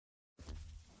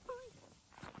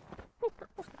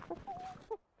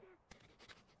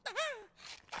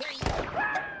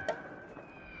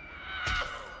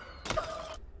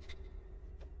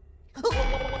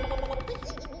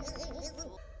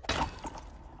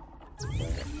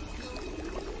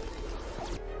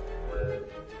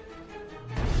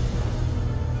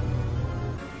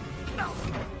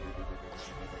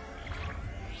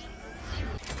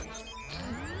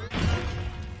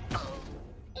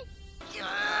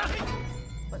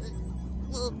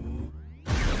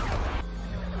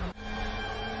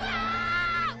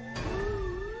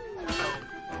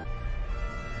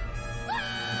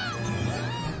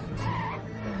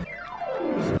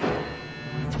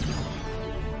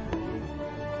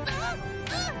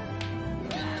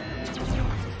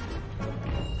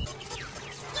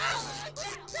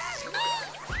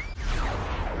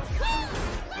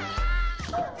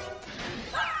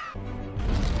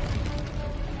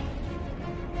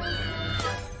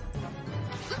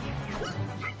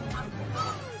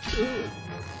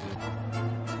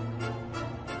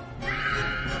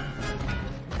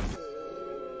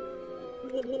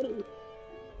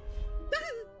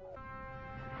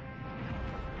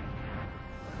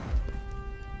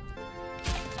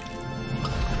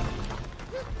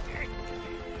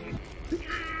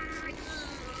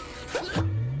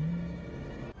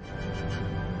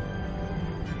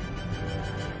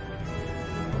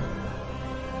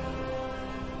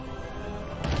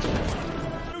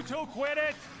Quit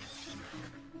it!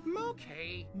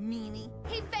 Okay. Meanie.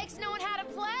 He fakes knowing how to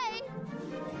play.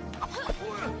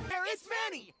 There, it's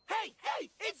Manny! Hey,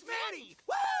 it's Manny!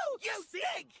 Woo! You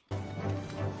dig!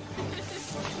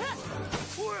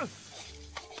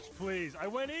 Please, I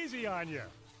went easy on you.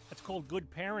 That's called good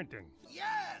parenting.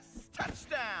 Yes!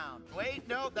 Touchdown! Wait,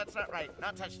 no, that's not right.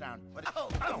 Not touchdown. But oh,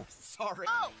 sorry.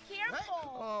 Oh,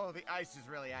 careful. Oh, the ice is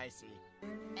really icy.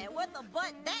 And with a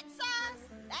butt that size,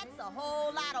 that's a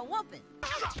whole lot of whooping.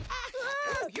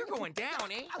 Oh, you're going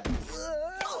down, eh?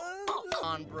 Come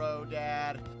on, bro,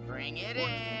 Dad. Bring it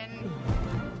in.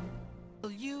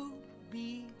 Will you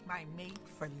be my mate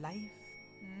for life?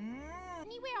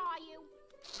 Manny, where are you?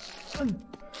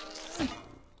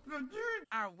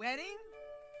 Our wedding?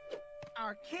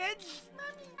 Our kids?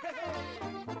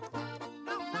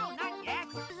 No, not yet.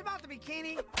 This is about the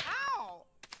bikini. Ow!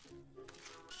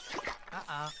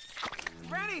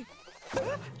 Ready?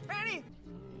 Ready?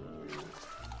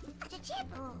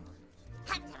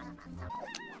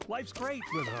 Life's great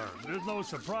with her. There's no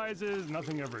surprises,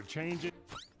 nothing ever changes.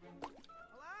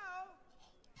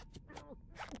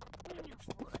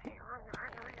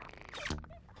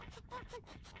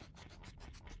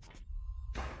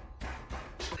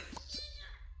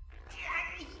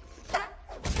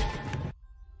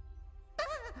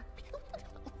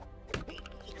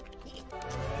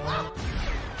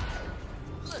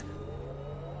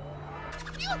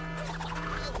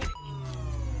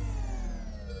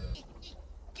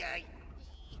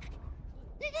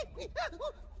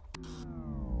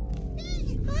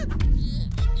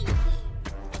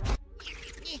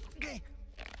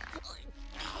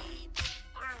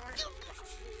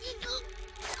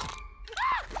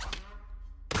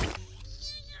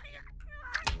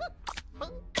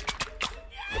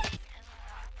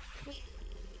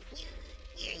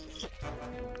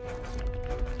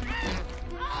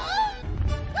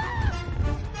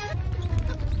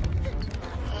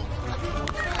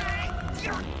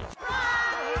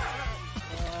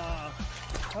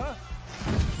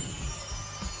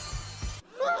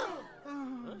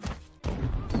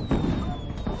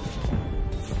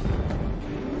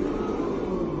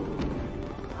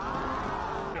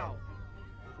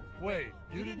 Wait,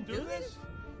 you didn't do this?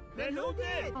 Then who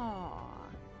did? Aw,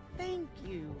 thank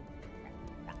you.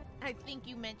 I think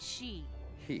you meant she.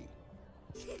 He.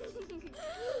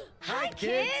 Hi,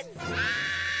 kids.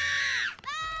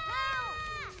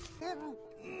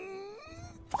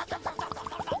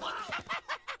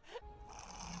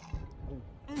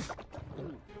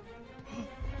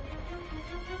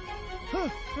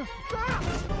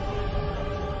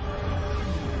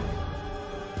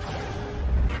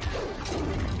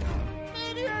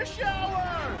 Meteor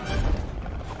shower!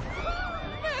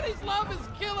 Manny's love is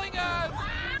killing us!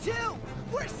 Jill,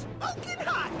 we're smoking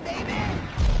hot, baby!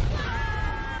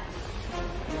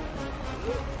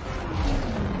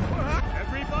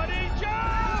 Everybody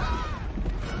jump!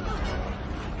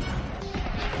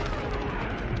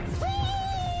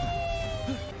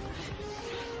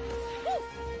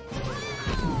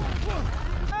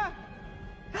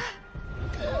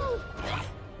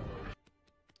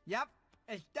 Yep,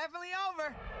 it's definitely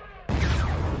over.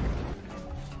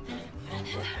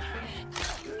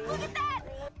 Look at that.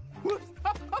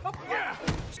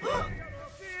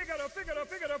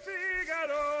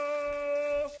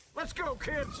 Figaro! Let's go,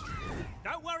 kids!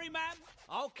 Don't worry, ma'am.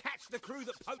 I'll catch the crew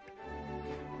that poked.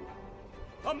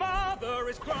 A mother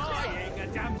is crying, a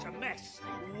damn's a mess.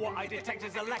 What I detect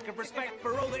is a lack of respect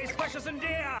for all that is precious and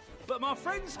dear. But my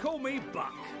friends call me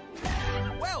Buck.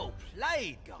 Well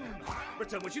played, guys.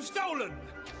 Return what you've stolen.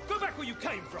 Go back where you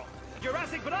came from.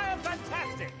 Jurassic, but I am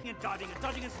fantastic. And dodging and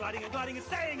dodging and sliding and gliding and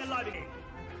staying and living.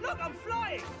 Look, I'm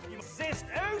flying! You exist.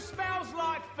 Who smells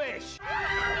like fish?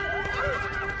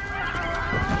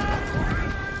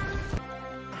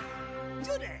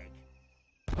 Good egg.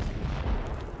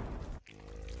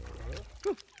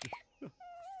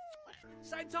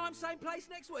 Same time, same place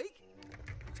next week.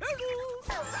 Toodles!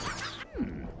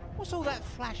 What's all that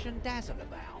flash and dazzle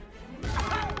about?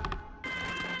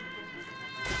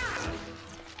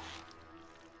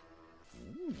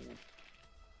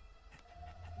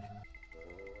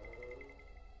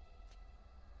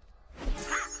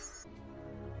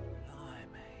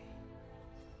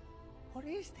 What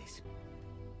is this?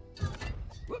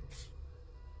 Whoops.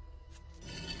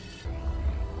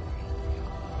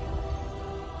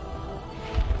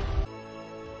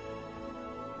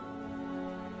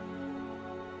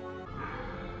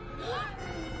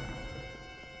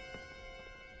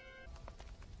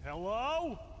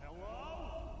 Hello?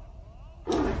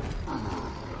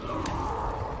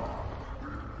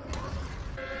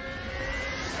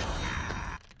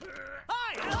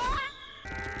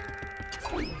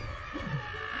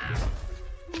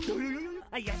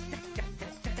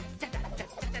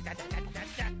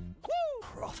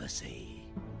 Prophecy.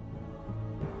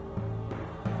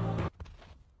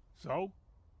 So,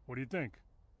 what do you think?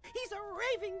 He's a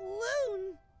raving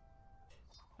loon.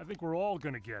 I think we're all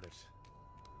gonna get it.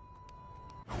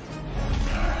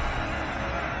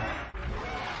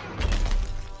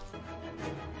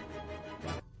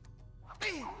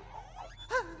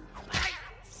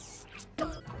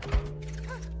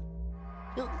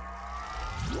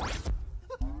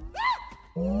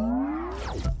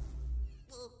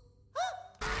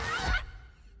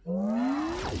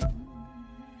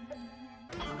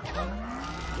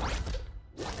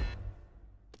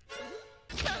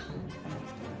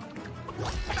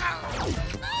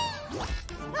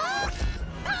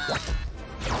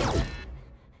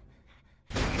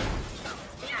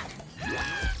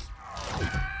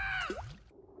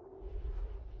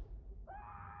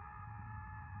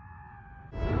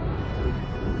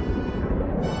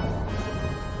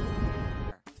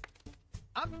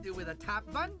 Updo with a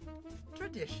top bun,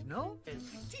 traditional,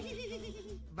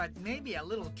 but maybe a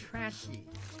little trashy.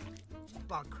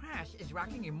 While Crash is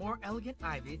rocking a more elegant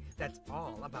ivy that's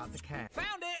all about the cat.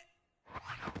 Found it!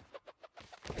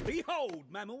 Behold,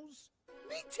 mammals.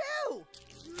 Me too.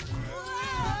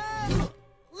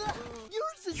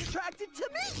 Yours is attracted to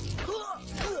me.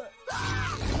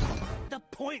 The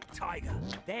point, Tiger.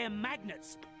 They're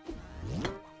magnets.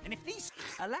 And if these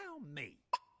allow me.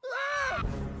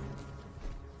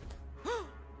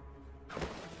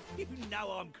 You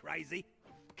know I'm crazy.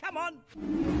 Come on.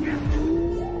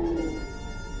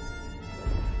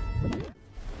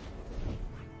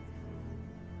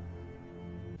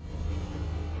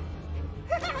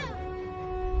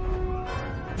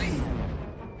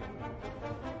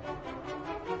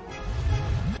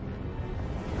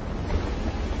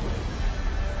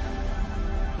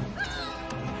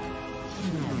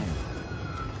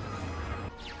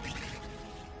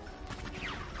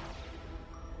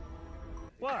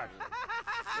 What?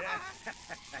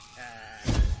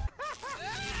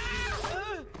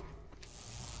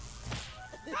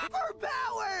 For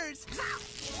powers!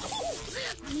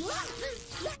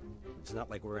 It's not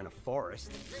like we're in a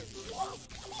forest.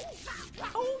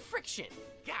 Oh, friction.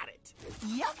 Got it.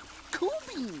 Yep, cool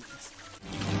beans.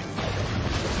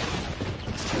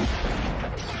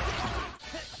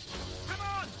 Come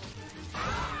on.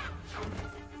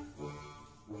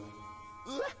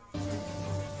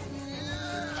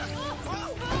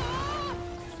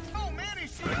 Oh, Manny,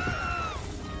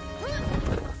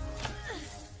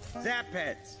 Zap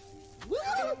heads!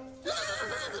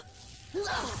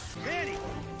 Manny,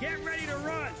 get ready to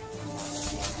run.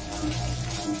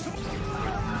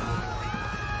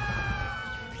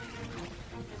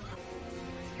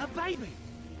 A baby.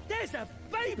 There's a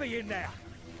baby in there.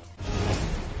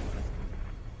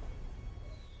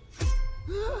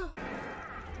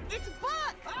 It's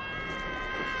Buck!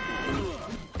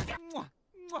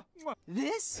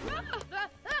 This? I'm a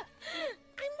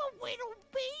little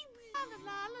baby. La,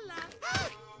 la, la.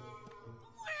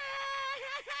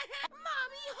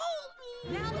 Mommy, hold me.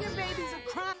 Now your babies are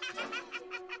crying.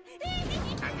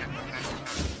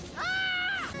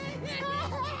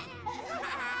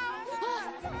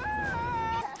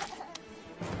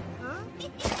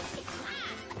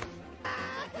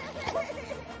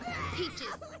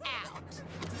 Peaches out.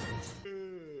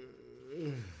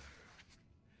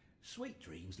 Sweet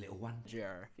dreams, little one.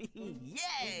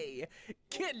 Yay!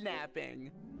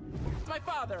 Kidnapping. My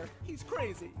father, he's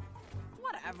crazy.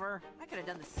 Whatever. I could have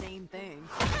done the same thing.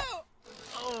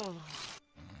 Oh.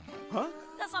 Huh?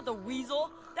 That's not the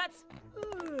weasel. That's...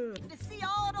 To see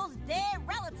all those dead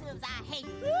relatives I hate.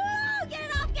 Ooh, get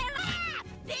it off, get it off!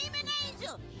 Demon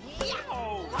angel!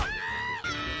 Yeah.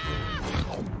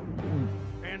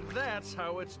 And that's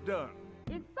how it's done.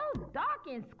 It's so dark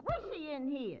and squishy in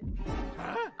here.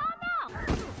 Huh? Oh, no!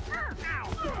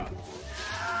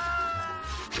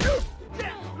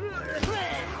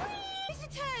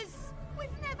 Visitors!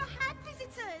 We've never had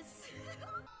visitors.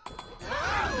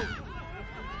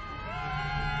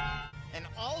 And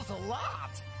all's a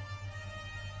lot.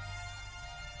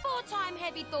 Four-time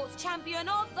Heavy Thoughts champion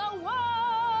of the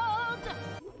world!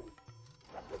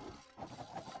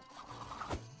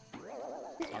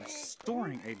 Are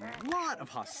storing a lot of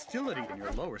hostility in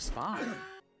your lower spine.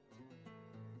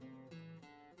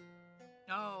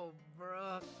 Oh,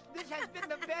 Brooke. This has been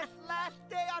the best last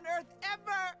day on Earth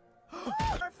ever!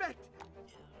 Perfect!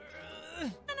 No,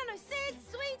 Sid,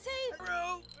 sweetie!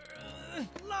 Bro!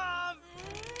 Love!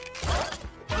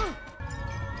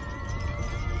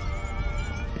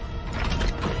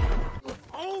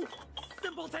 Oh,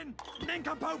 simpleton!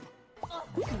 Nincompoop!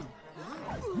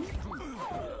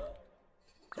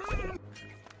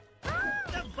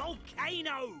 The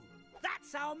volcano!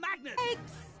 That's our magnet!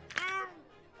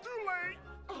 Too late!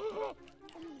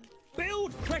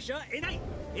 Build pressure innate.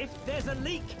 If there's a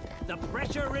leak, the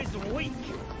pressure is weak.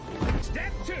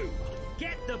 Step 2.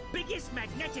 Get the biggest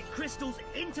magnetic crystals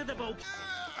into the volcano.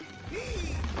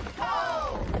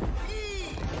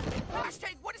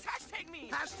 Hashtag, what does hashtag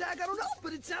mean? Hashtag, I don't know,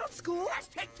 but it sounds cool.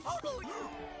 Hashtag totally.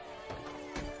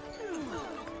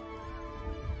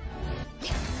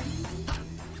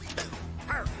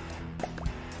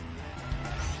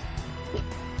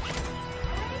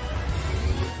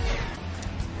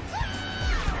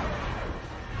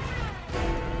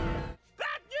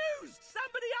 Bad news!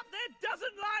 Somebody up there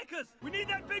doesn't like us. We need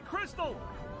that big crystal.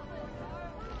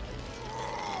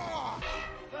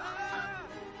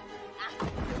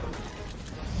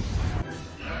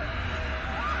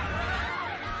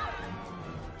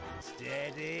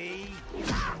 Steady.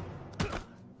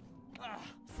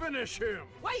 Finish him.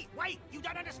 Wait, you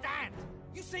don't understand.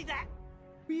 You see that?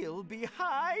 We'll be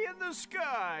high in the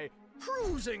sky,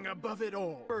 cruising above it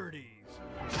all. Birdies.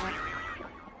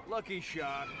 Lucky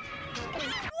shot.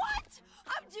 What?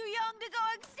 I'm too young to go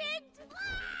extinct?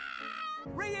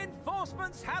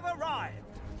 Reinforcements have arrived.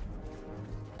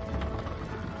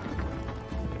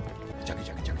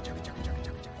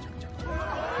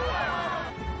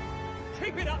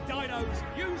 Keep it up, dinos!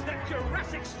 Use that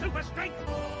Jurassic super strength!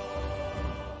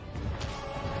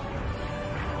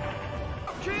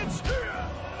 Kids here!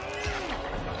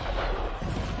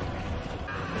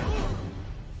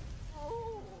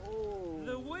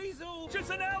 The weasel!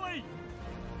 Chisinelli!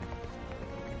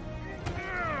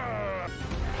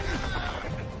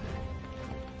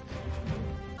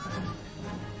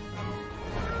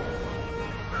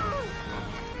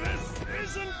 This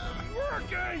isn't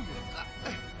working!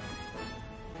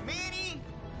 Manny,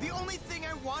 the only thing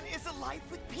I want is a life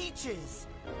with peaches.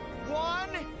 1,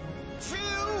 2,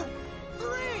 3!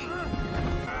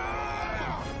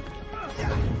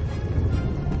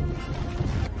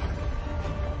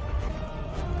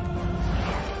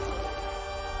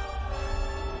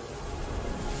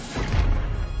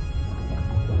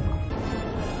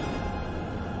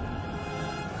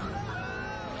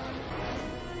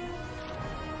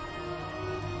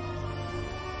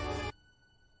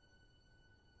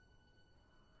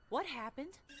 What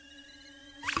happened?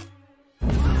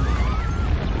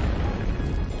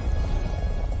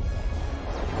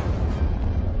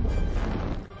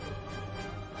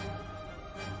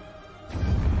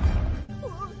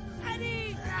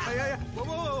 Eddie! Hey,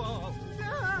 whoa.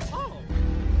 Oh.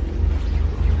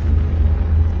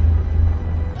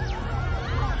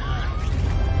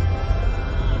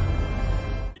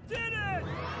 You did it!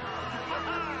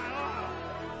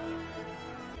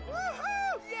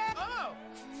 Woohoo! Yeah! Oh!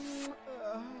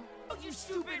 Oh, you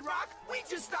stupid rock! We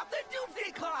just stopped the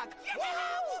doomsday clock!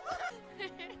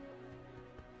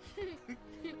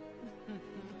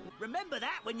 Remember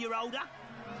that when you're older?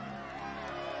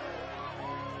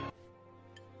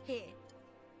 Here.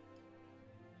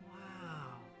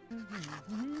 Wow.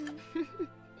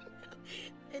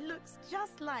 It looks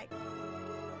just like...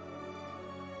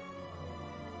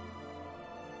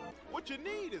 What you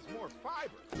need is more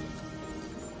fiber.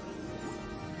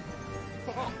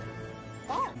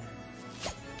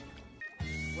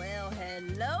 Well,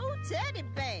 hello, teddy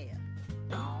bear.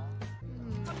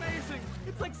 Amazing!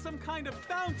 It's like some kind of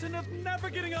fountain of never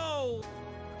getting old!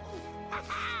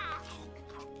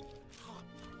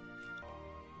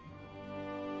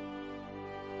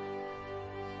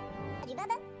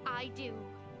 I do.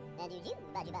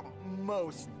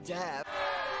 Most deaf.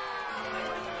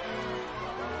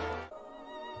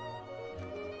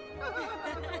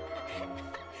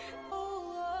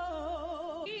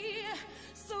 Oh,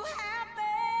 so happy.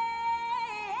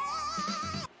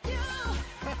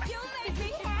 You make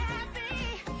me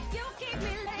happy. You keep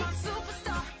me like my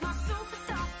superstar,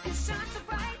 you shine so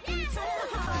bright into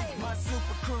the light. My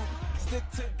super crew stick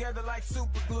together like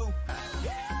super glue.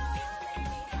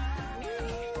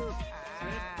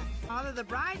 Father the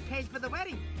bride pays for the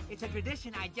wedding. It's a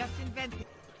tradition I just invented.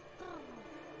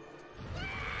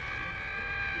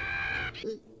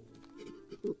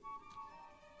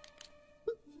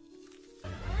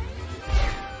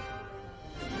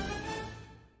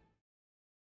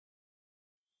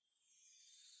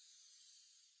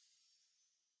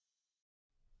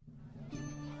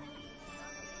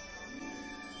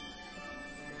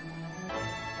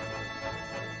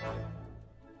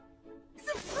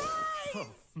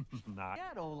 Not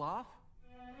yet, Olaf.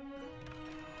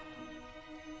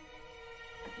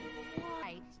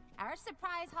 Right. Our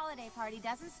surprise holiday party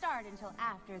doesn't start until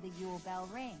after the Yule bell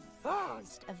rings.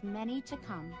 First of many to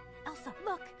come. Elsa,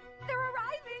 look! They're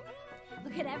arriving!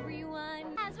 Look at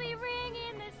everyone as we ring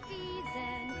in the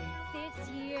season this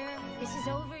year. This is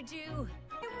overdue.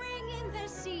 Ring in the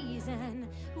season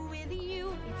with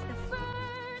you. It's the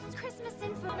first Christmas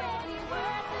in forever.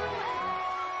 Worth the wait.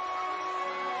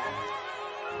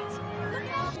 Look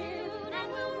at June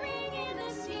and we'll ring in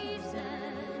the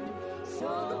season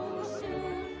so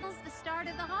soon. It's the start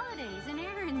of the holidays in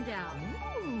Arendelle.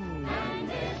 And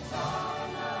it's all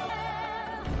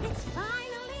over. It's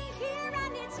finally here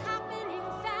and it's happening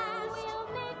fast. We'll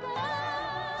make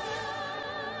love.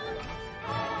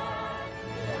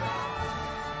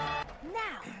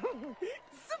 Now.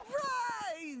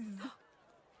 Surprise!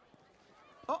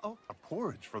 Uh-oh. A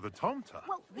porridge for the tom-tom.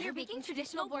 Well, we're making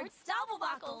traditional board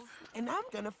stoppelbuckles. And I'm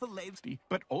gonna fillet.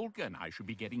 But Olga and I should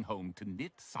be getting home to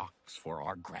knit socks for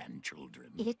our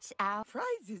grandchildren. It's our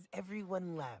Prizes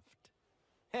everyone left.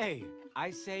 Hey,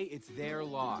 I say it's their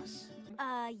loss.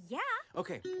 yeah.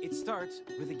 Okay, it starts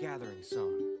with a gathering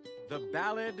song. The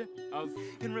Ballad of...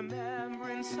 In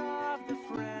remembrance of the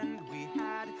friend we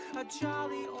had, a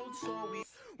jolly old soul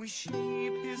we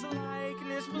sheep his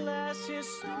likeness, bless his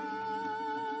soul.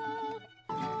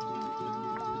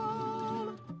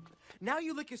 Now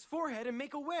you lick his forehead and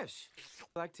make a wish.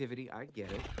 Activity, I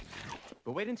get it.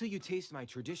 But wait until you taste my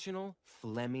traditional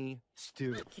phlegmy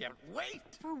stew. Can't wait!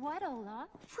 For what, Olaf?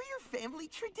 For your family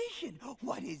tradition.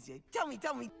 What is it? Tell me.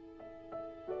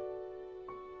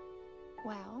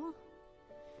 Well,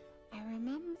 I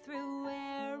remember through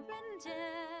Arendelle.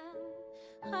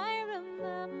 I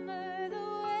remember the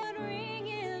wedding ring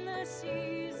in the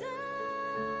season.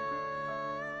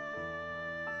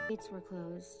 Gates were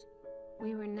closed.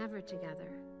 We were never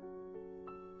together.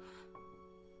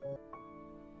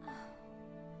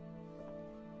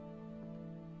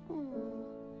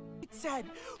 It's sad,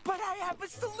 but I have a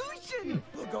solution.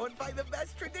 We'll go and find the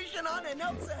best tradition on and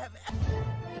Elsa have.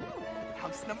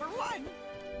 House number 1.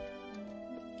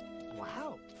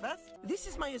 Wow, Fest. This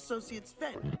is my associate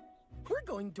Sven. We're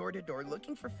going door to door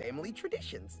looking for family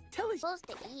traditions. Tell us. Supposed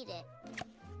to eat it.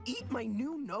 Eat my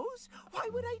new nose? Why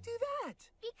would I do that?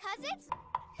 Because it's...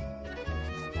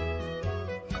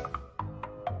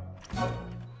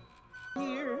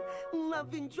 Here,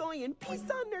 love and joy and peace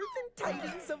on earth and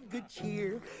tidings of good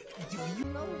cheer. Do you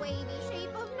know wavy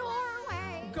shape of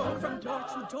Norway? Go from door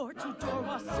to door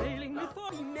while sailing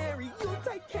before. Be merry,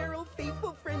 Yuletide carol,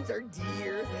 faithful friends are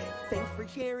dear. Thanks for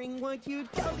sharing what you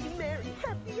tell me, merry,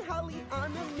 happy holly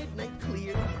on a midnight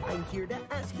clear. I'm here to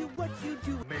ask you what you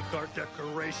do. Make our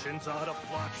decorations out of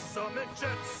flotsam and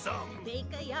jetsam.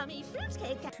 Bake a yummy fruit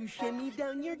cake. To shimmy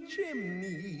down your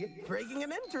chimney. Breaking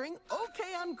and entering,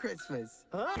 okay on Christmas.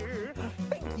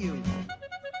 Thank you.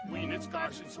 We knit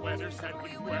scarves and sweaters and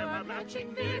we wear a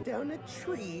matching knit. Down a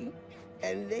tree,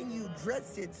 and then you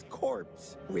dress its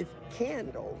corpse with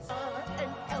candles.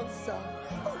 And Elsa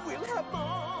will have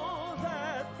all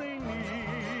that they need.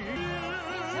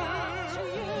 It's up to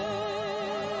you.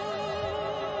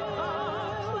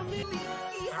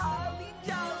 Holly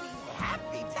jolly,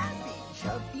 happy tappy,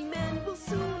 chubby man will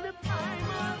soon apply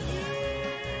my ear.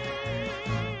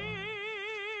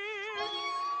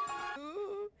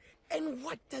 And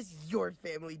what does your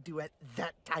family do at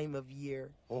that time of year?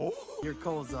 Oh, your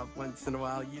coals off once in a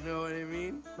while, you know what I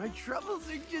mean? My troubles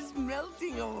are just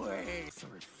melting away. So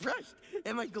refreshed.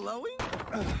 Am I glowing?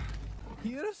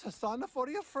 Here's a sauna for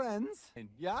your friends.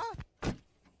 Yeah?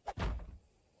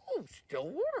 Oh, still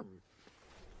warm.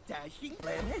 Dashing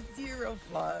plan has 0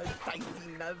 flaws. I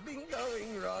see nothing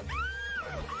going wrong.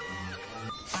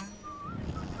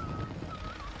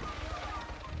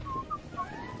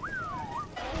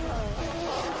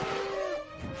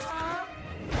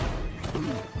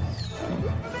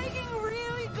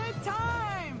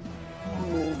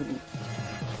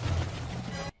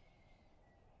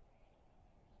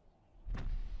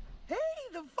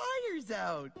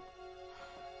 out.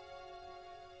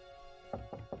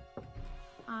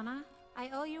 Anna, I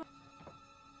owe you.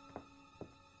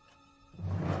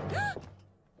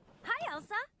 Hi,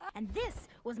 Elsa. And this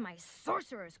was my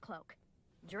sorcerer's cloak.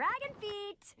 Dragon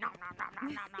feet. Nom, nom, nom,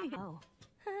 nom, nom, nom. Oh.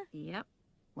 Yep.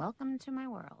 Welcome to my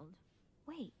world.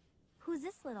 Wait, who's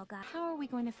this little guy? How are we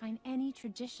going to find any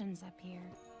traditions up here?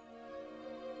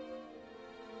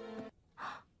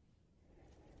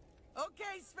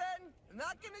 Okay, Sven, I'm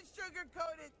not gonna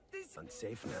sugarcoat it. This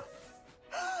Unsafe now.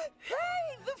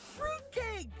 Hey, the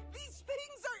fruitcake! These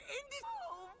things are in this.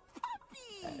 Oh, puppy!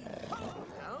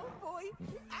 Oh boy!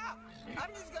 Ow!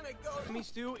 I'm just gonna go. Yummy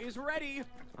stew is ready.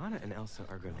 Anna and Elsa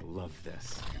are gonna love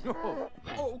this.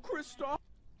 Oh, Kristoff!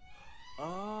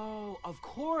 Oh, of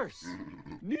course.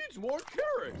 Needs more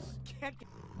carrots! Can't get...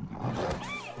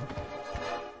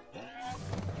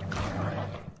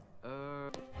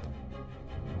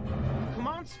 Come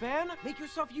on, Sven. Make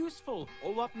yourself useful.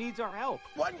 Olaf needs our help.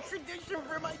 One tradition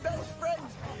for my best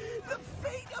friends. The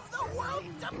fate of the world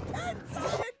depends on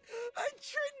it. A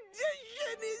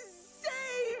tradition is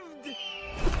saved.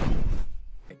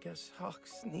 I guess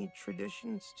hawks need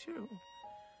traditions too.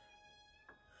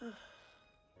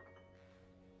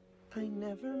 I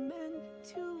never meant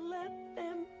to let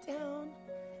them down.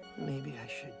 Maybe I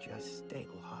should just stay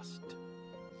lost.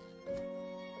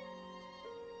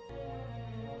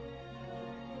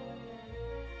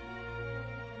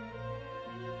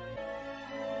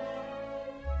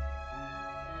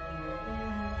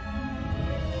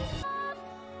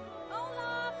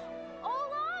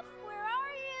 Olaf, where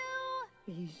are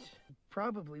you? He's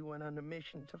probably went on a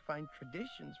mission to find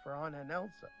traditions for Anna and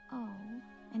Elsa. Oh,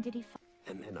 and did he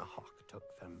And then a hawk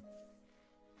took them.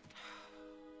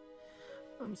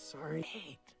 I'm sorry.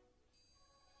 Wait.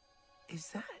 Is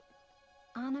that?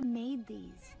 Anna made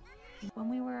these when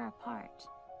we were apart.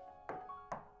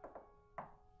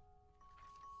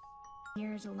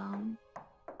 Years alone.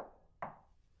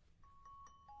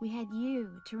 We had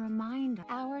you to remind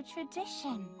our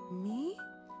tradition. Me?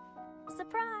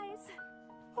 Surprise!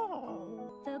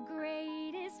 Oh. The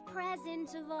greatest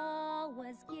present of all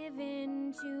was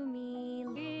given to me.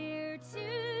 We're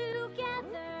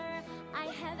together. I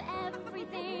have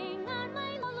everything on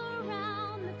my all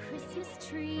around the Christmas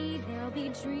tree. There'll be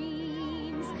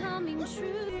dreams coming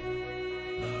true.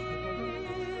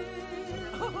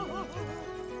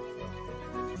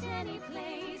 Any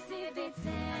place, if it's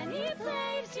any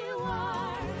place you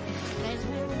are, there's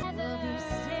weather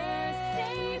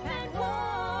safe and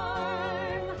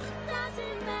warm.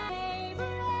 Doesn't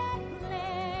matter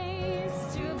place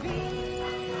to be.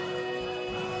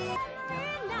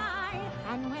 Every night,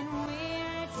 and when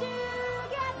we're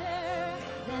together,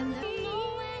 then the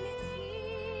when it's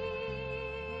here.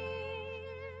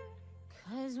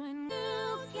 'Cause when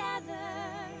we're together,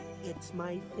 It's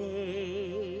my favorite.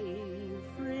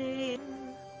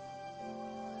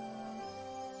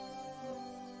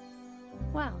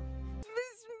 well,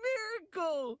 This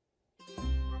miracle!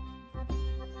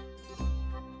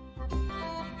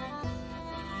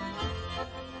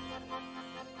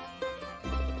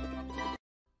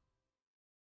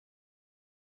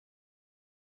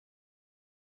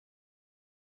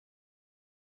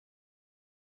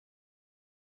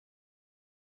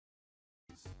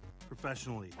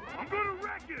 Professionally. I'm gonna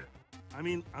wreck it! I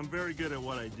mean, I'm very good at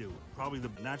what I do. Probably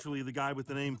naturally the guy with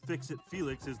the name Fix-It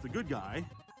Felix is the good guy.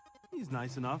 He's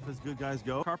nice enough as good guys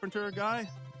go. Carpenter guy,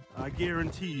 I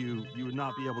guarantee you would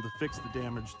not be able to fix the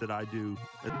damage that I do.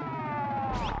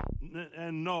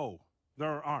 And no,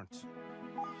 there aren't.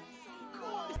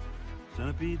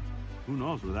 Centipede? Who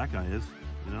knows where that guy is,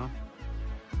 you know?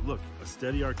 Look, a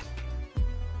steady arc.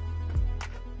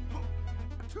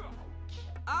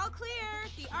 All clear.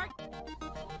 The arc.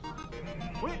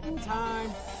 Quitting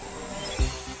time.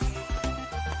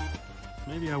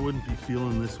 Maybe I wouldn't be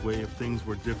feeling this way if things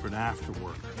were different after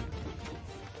work.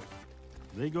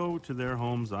 They go to their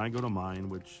homes, I go to mine,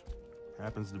 which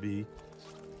happens to be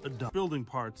a dump. Building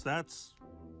parts, that's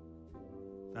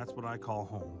what I call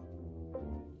home.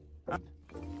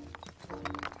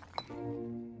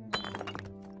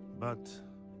 But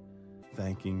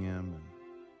thanking him and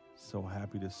so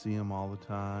happy to see him all the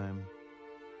time.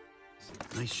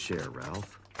 Nice share,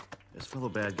 Ralph. As fellow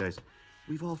bad guys,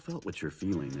 we've all felt what you're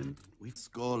feeling, and we've...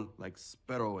 Skull like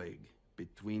sparrow egg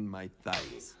between my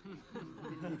thighs.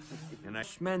 And I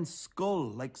man's skull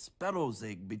like sparrow's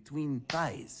egg between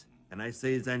thighs. And I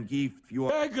say, Zangief, you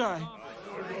are... Bad guy!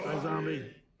 Hi,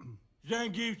 zombie.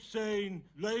 Zangief saying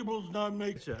labels not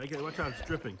make... Okay, watch out, it's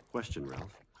dripping. Question,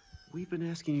 Ralph. We've been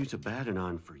asking you to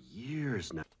Badon for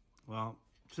years now. Well,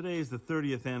 today is the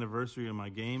 30th anniversary of my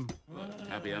game.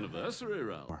 Happy anniversary,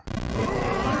 Ralph.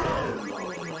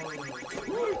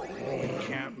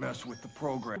 Can't mess with the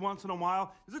program. Once in a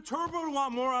while, is it Turbo to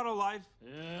want more out of life?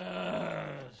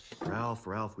 Ralph,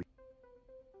 now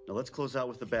let's close out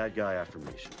with the bad guy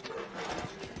affirmation.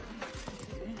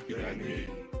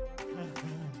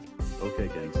 Okay,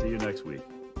 gang, see you next week.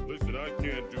 Listen, I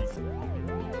can't do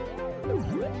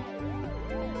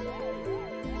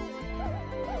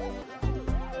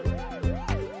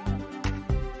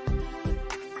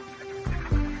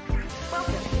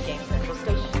Welcome to Game Central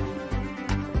Station.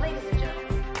 Ladies and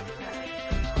gentlemen.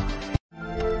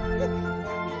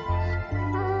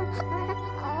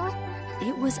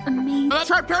 It was amazing. That's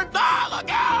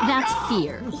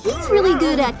fear. He's really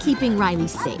good at keeping Riley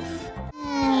safe.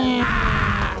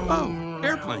 Oh,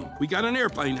 airplane. We got an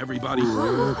airplane, everybody.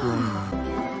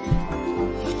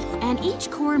 And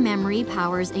each core memory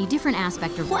powers a different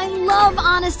aspect of. I love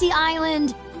Honesty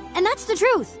Island! And that's the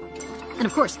truth. And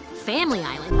of course, Family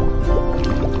Island.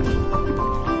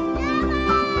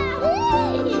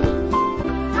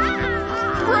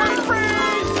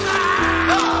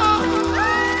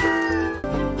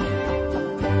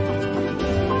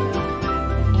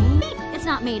 It's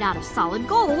not made out of solid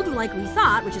gold like we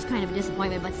thought, which is kind of a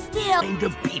disappointment, but still. Kind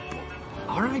of people.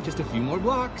 All right, just a few more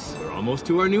blocks. We're almost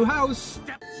to our new house.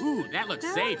 Ooh, that looks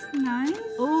safe. Nice.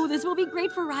 Oh, this will be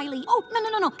great for Riley. Oh,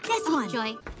 no. This one.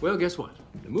 Joy. Well, guess what?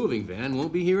 The moving van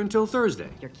won't be here until Thursday.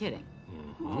 You're kidding.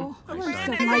 Oh, Did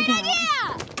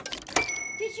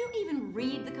you even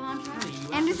read the contract?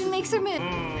 Anderson makes her move.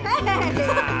 Hey,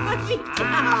 put me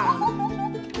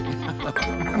down.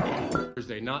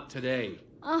 Thursday, not today.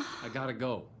 I gotta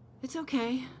go. It's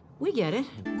okay. We get it.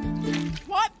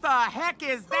 What the heck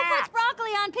is Who puts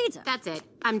broccoli on pizza? That's it.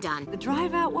 I'm done. The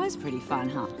drive out was pretty fun,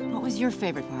 huh? What was your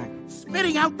favorite part?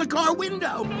 Spitting out the car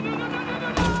window.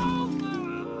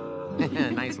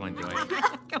 Nice one, Joy.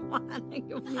 Come on.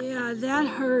 Yeah, that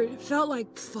hurt. It felt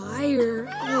like fire.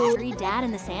 Bury Dad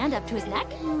in the sand up to his neck?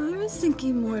 Oh, I was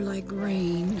thinking more like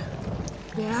rain.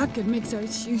 That could makes our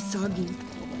shoes soggy,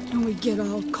 and we get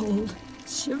all cold,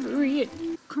 shivery.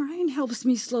 Crying helps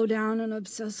me slow down and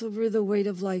obsess over the weight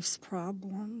of life's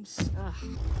problems.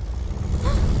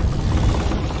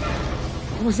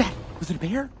 What was that? Was it a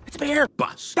bear? It's a bear!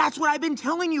 Bus. That's what I've been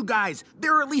telling you guys!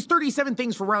 There are at least 37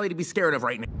 things for Riley to be scared of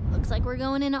right now. Looks like we're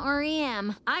going into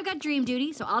REM. I've got dream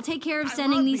duty, so I'll take care of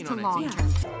sending these to long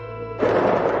term.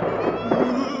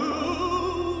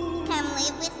 Come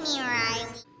live with me, Riley.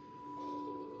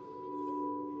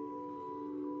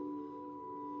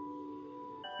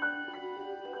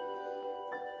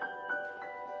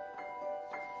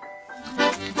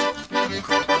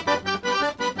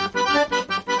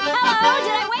 Hello,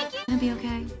 did I wake you? Gonna be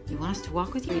okay. You want us to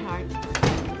walk with you, sweetheart?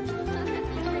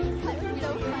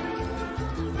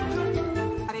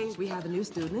 We have a new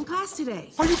student in class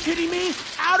today. Are you kidding me?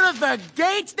 Out of the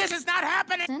gates? This is not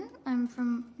happening! I'm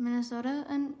from Minnesota,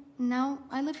 and now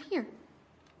I live here.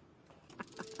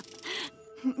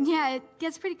 Yeah, it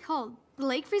gets pretty cold. The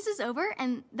lake freezes over,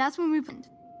 and that's when we blend.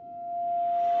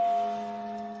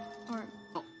 Or...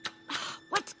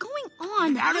 What's going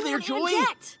on? Get out of there, Joy!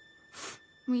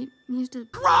 We used to...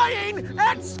 Crying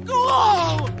at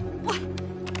school! What?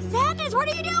 Sadness, what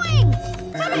are you doing?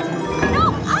 Stop it! No!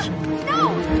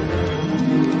 No!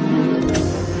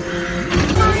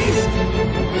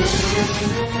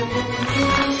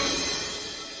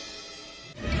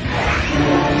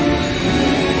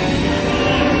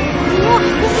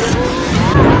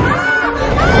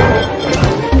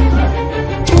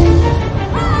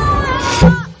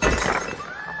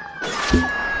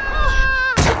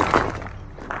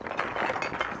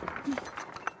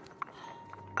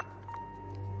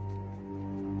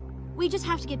 We just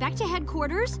have to get back to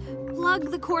headquarters,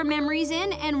 plug the core memories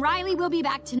in, and Riley will be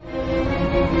back to...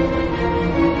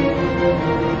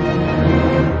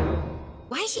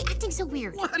 Why is she acting so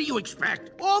weird? What do you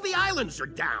expect? All the islands are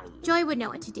down. Joy would know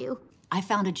what to do. I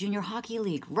found a junior hockey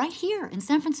league right here in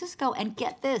San Francisco, and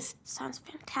get this. Sounds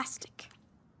fantastic.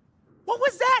 What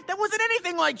was that? That wasn't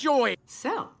anything like Joy!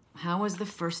 So, how was the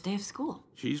first day of school?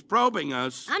 She's probing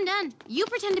us. I'm done. You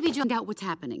pretend to be Joy. Find out what's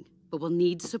happening, but we'll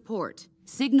need support.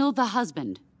 Signal the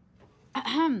husband.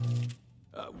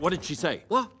 What did she say?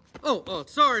 What? Oh,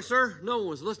 sorry, sir. No one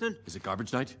was listening. Is it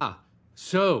garbage night?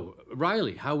 So,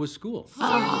 Riley, how was school?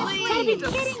 Gotta be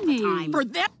kidding me. For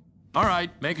that? All right,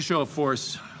 make a show of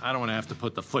force. I don't want to have to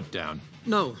put the foot down.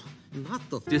 No, not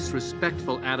the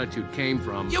Disrespectful attitude came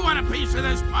from... You want a piece of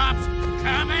this, Pops?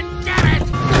 Come and get it!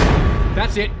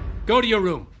 That's it. Go to your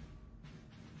room.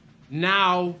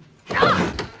 Now.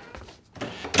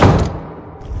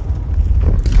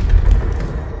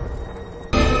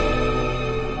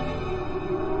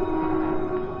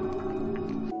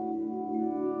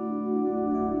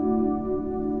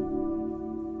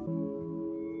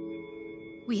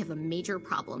 We have a major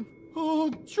problem. Oh,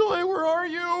 Joy, where are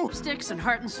you? Sticks and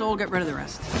heart and soul, get rid of the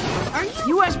rest. Are you?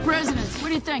 U.S. presidents, what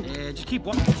do you think? Just keep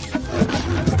walking.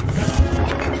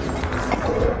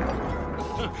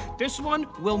 This one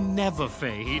will never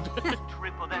fade.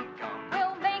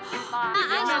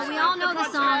 I know, we all know the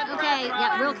song. Okay,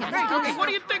 yeah, real catchy. Okay. What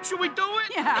do you think? Should we do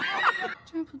it? Yeah.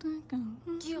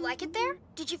 Do you like it there?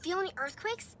 Did you feel any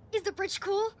earthquakes? Is the bridge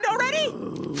cool? Already?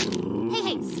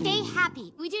 Hey, stay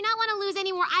happy. We do not want to lose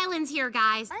any more islands here,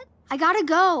 guys. What? I gotta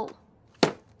go.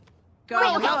 Go.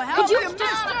 Wait, okay, could you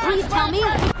just please tell me?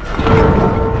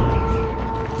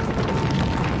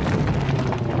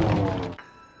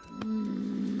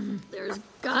 There's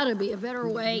gotta be a better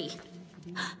way.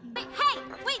 Hey,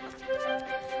 wait!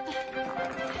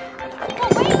 Oh,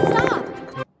 wait,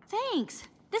 stop! Thanks.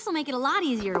 This'll make it a lot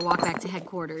easier to walk back to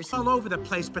headquarters. All over the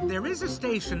place, but there is a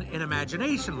station in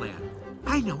Imagination Land.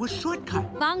 I know a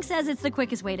shortcut. Bong says it's the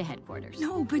quickest way to headquarters.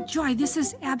 No, but Joy, this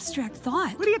is abstract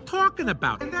thought. What are you talking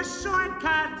about? The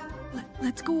shortcut!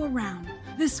 Let's go around.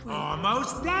 This way.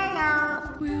 Almost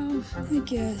there! Well, I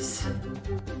guess.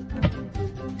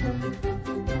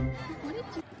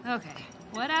 Okay,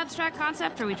 what abstract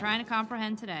concept are we trying to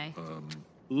comprehend today?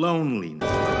 Loneliness.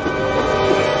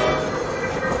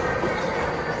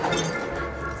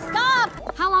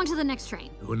 Stop! How long to the next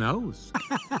train? Who knows?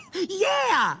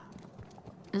 Yeah!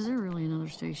 Is there really another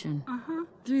station? Uh-huh.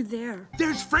 Through there.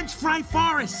 There's French Fry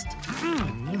Forest.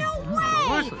 No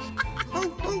way!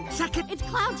 Oh, second. It's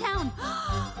Cloud Town.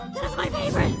 That is my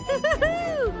favorite.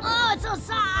 Oh, it's so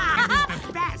soft.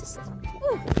 The best.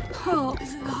 Oh,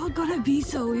 is it all gonna be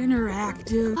so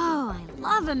interactive? Oh, I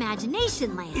love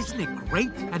Imagination Land. Isn't it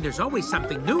great? And there's always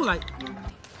something new, like...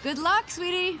 Good luck,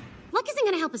 sweetie. Luck isn't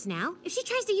gonna help us now. If she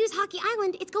tries to use Hockey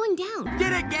Island, it's going down.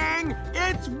 Get it, gang!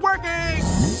 It's working!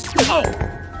 Oh!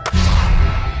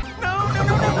 No!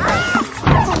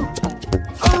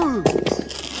 Oh!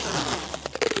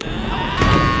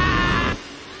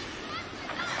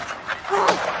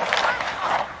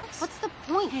 What's the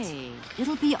point? Hey,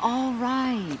 it'll be all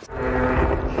right.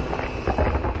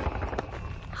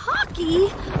 Hockey?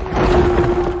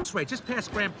 This way, just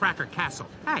past Graham Cracker Castle.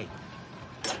 Hey.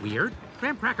 Weird.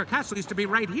 Graham Cracker Castle used to be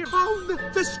right here. Oh,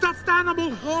 the Stuffed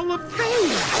Animal Hall of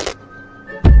Fame!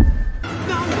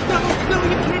 No,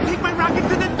 you can't take my rocket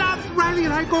to the top! Riley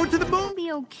and I going to the moon! It'll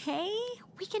be okay.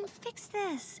 We can fix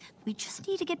this. We just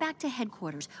need to get back to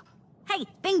headquarters. Hey,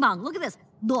 Bing Bong, look at this.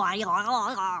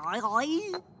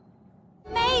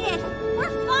 Made it! We're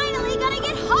finally gonna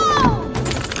get home!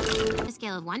 On a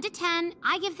scale of 1 to 10,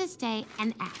 I give this day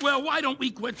an F. Well, why don't we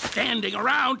quit standing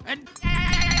around and...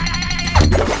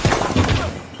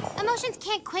 Emotions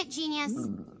can't quit, genius.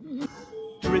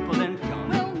 Triple income.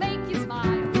 We'll make you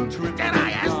smile. Did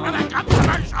I ask for the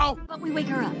commercial? But we wake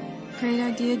her up. Great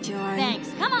idea, Joy.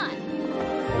 Thanks. Come on.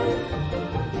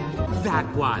 That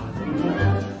one.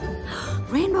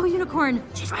 Rainbow Unicorn.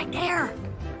 She's right there.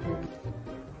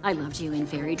 I loved you in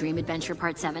Fairy Dream Adventure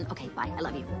Part 7. Okay, bye. I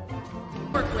love you.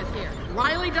 Work with here.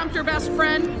 Riley dumped her best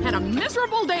friend, had a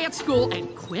miserable day at school,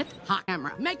 and quit hot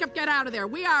camera. Makeup, get out of there.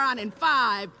 We are on in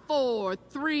 5, 4,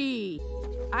 3.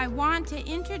 I want to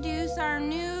introduce our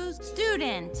new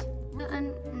student.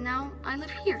 And now I live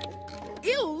here.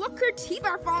 Ew, look, her teeth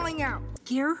are falling out.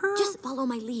 Scare her? Just follow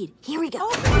my lead. Here we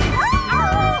go.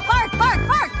 Bark, bark,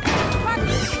 bark! Bark!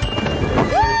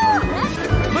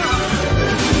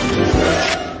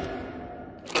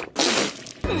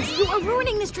 You are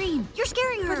ruining this dream. You're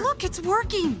scaring her. But look, it's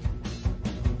working.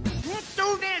 Let's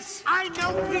do this! I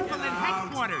know people in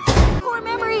headquarters. Core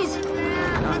memories.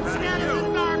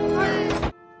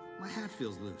 My hat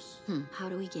feels loose. How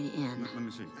do we get in? Let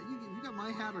me see. You got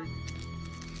my hat or...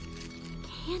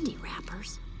 Candy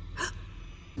wrappers.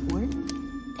 What?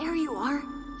 There you are.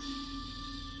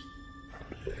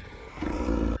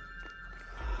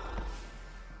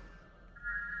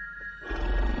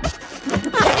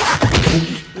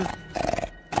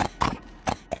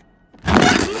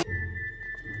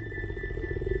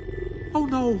 Oh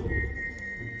no!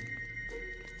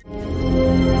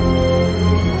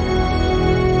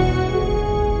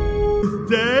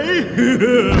 Day?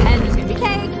 And there's gonna be cake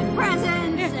and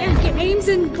presents and games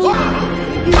and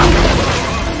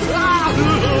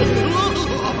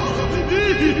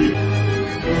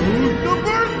The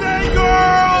birthday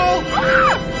girl!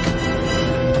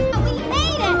 We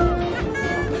made it!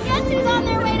 Guess who's on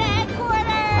their way to headquarters?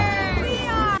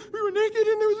 We were naked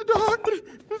and there was a dog, but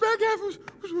the back half was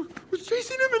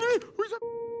chasing him and it was...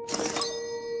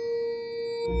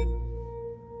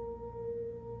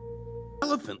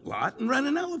 Elephant lot and rent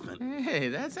an elephant. Hey,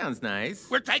 that sounds nice.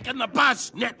 We're taking the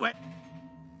bus, nitwit.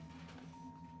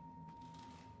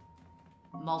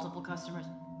 Multiple customers?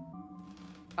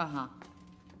 Uh-huh.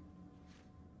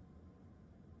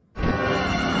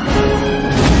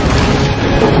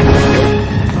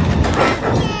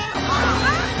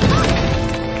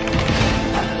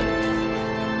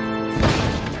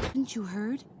 Haven't you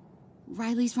heard?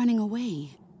 Riley's running away.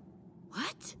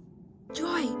 What?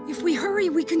 Joy, if we hurry,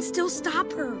 we can still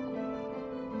stop her.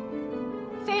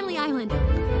 Family Island.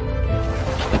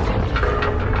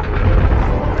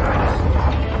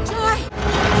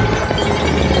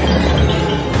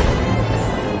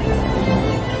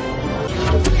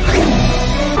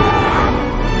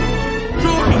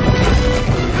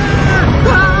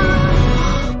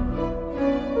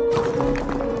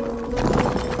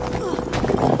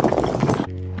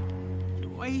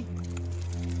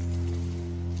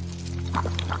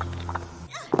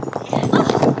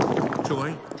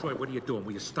 Joy! Joy, what are you doing?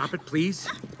 Will you stop it, please?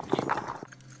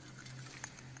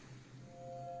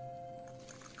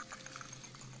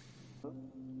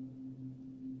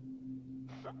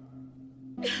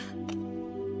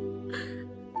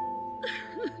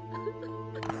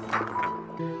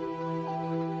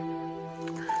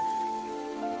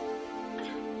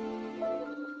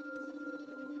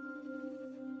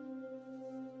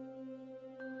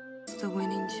 The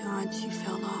winning shot, she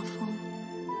felt awful.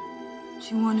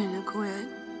 She wanted to quit.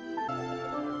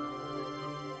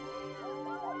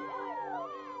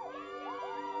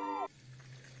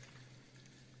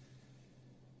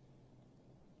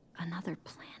 Another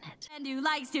planet. And who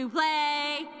likes to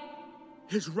play?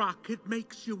 His rocket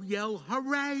makes you yell,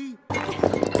 hooray!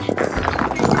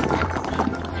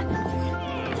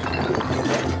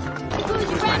 Who's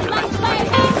your friend? Let's play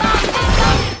ping pong, ping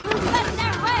pong. Who's the best in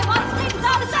every way? What's things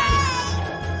all the same?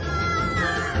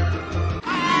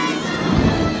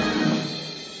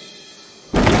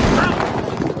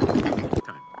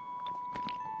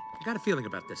 I got a feeling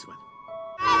about this one.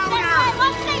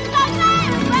 What's things all the same?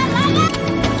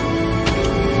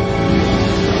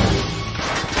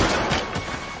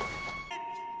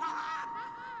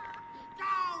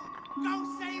 Go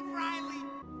save Riley!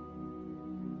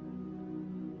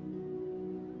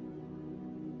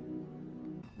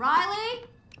 Riley?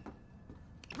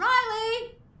 Riley?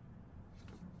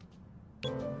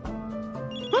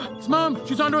 It's Mom.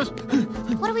 She's onto us.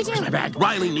 What do we do? My bad.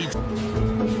 Riley needs...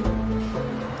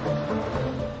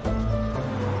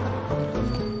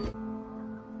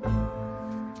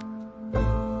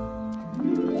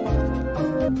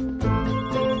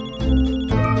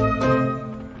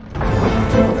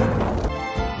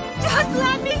 Just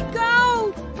let me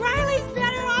go! Riley's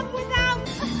better off without...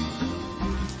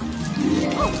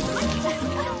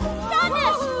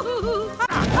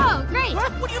 Oh, great!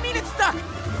 What do you mean it's stuck?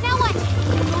 Now what?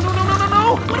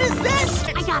 No! What is this?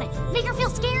 I got it. Make her feel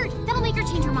scared. That'll make her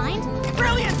change her mind.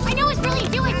 Brilliant! I know it's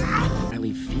brilliant. Do it.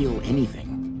 Riley feel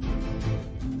anything.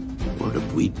 What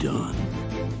have we done?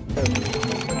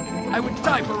 I would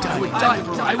die for Ryan. I would die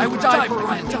for Ryan. I would die for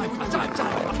Ryan.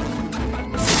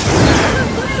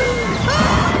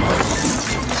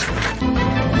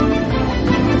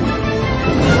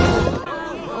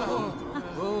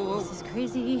 This is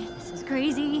crazy. This is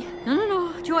crazy.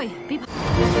 No. Joy, be... Joy!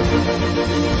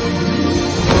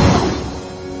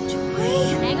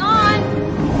 Hang on.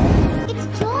 It's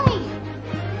Joy.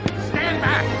 Stand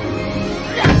back!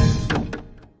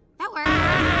 That worked.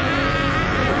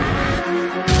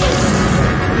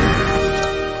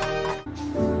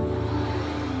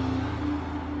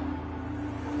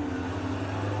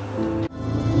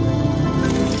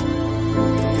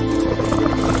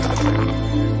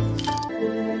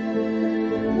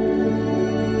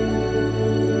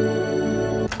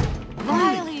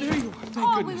 Riley!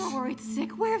 Oh, we were worried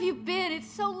sick. Where have you been? It's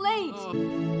so late.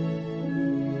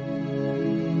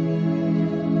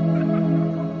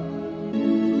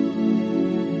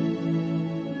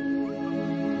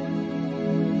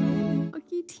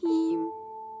 Lucky team.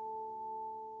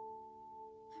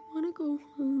 I want to go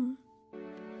home.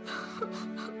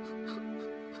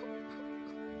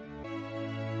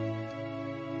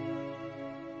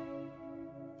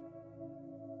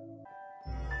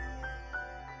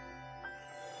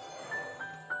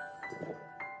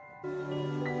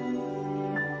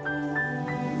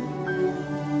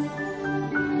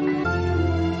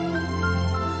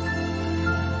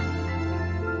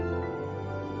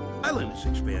 Island is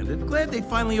expanded. Glad they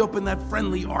finally opened that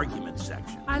friendly argument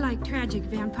section. I like tragic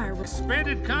vampire.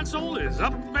 Expanded console is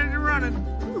up and running.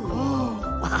 Cool.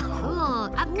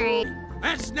 Upgrade.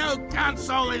 This new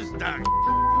console is done.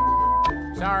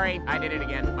 Sorry, I did it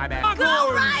again. My bad.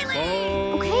 Go,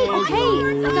 Riley!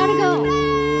 Okay. I gotta go.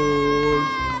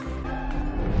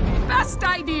 Best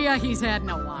idea he's had in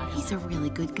a while. He's a really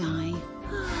good guy.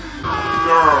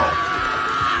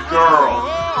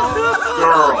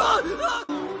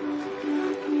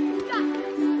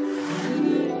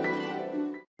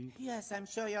 Yes, I'm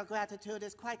sure your gratitude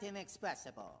is quite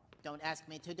inexpressible. Don't ask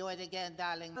me to do it again,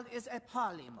 darling. He is a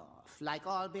polymorph. Like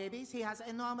all babies, he has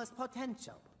enormous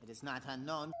potential. It is not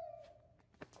unknown.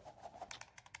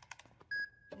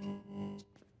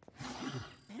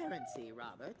 Parency,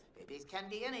 Robert. Babies can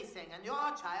be anything, and your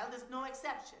child is no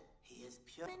exception. He is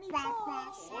pure.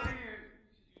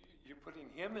 You're putting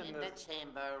him in the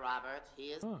chamber, Robert. He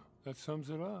is. Huh, that sums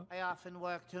it up. I often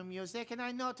work to music, and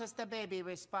I notice the baby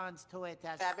responds to it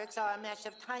as fabrics are a mesh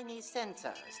of tiny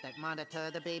sensors that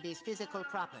monitor the baby's physical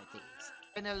properties.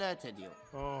 And alerted you.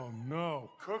 Oh no.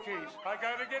 Cookies. I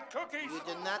gotta get cookies. You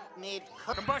do not need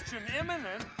combustion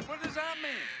imminent? What does that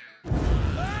mean?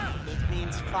 It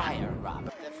means fire,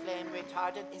 Robert. The flame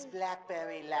retardant is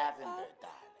blackberry lavender,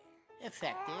 darling.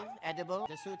 Effective, edible.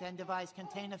 The suit and device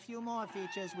contain a few more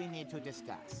features we need to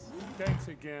discuss. Thanks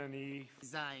again, Eve.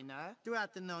 Designer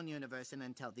throughout the known universe and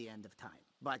until the end of time.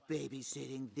 But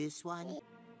babysitting this one?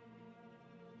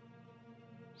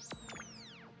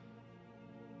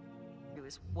 It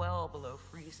was well below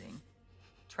freezing.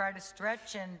 Try to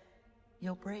stretch and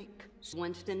you'll break.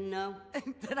 Winston, no?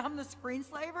 That I'm the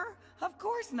screenslaver? Of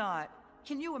course not.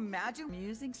 Can you imagine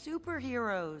using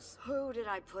superheroes? Who did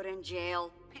I put in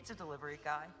jail? Pizza delivery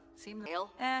guy. Seemed jail?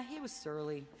 He was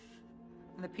surly.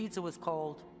 And the pizza was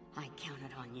cold. I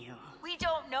counted on you. We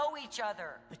don't know each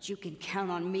other. But you can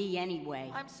count on me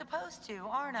anyway. I'm supposed to,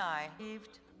 aren't I?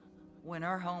 When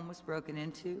our home was broken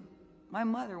into, my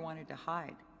mother wanted to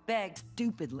hide. Begged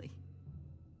stupidly.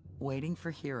 Waiting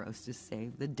for heroes to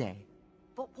save the day.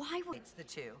 But why would... It's the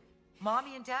two.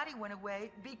 Mommy and Daddy went away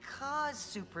because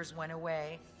supers went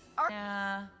away.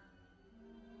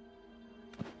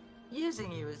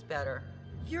 Using you is better.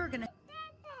 You're gonna...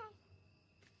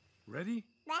 Ready?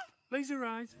 Laser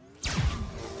eyes.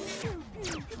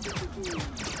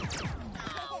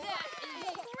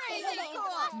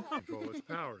 Control his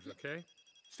powers, okay?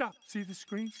 Stop. See the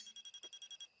screen?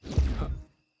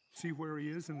 See where he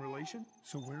is in relation?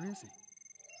 So where is he?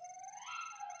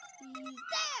 He's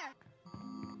there!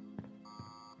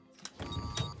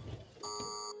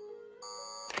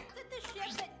 At the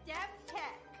ship at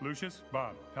DevTech. Lucius,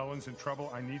 Bob, Helen's in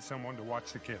trouble. I need someone to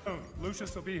watch the kid.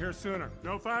 Lucius will be here sooner.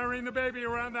 No firing the baby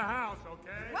around the house,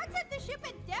 okay? What's at the ship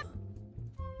at Dev?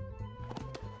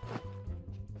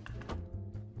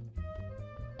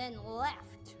 And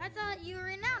left. I thought you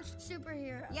renounced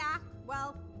superhero. Yeah,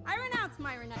 well, I renounced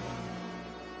my renounce.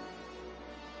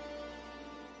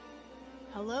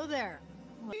 Hello there.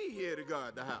 We here to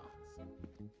guard the house.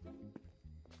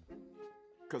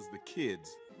 Cause the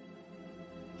kids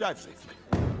drive safely.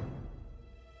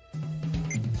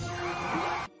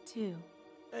 2.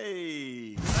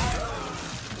 Hey.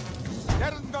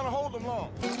 That isn't gonna hold them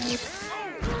long. Dash!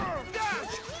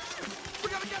 We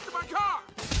gotta get to my car!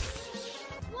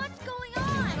 What's going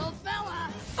on? Little fella!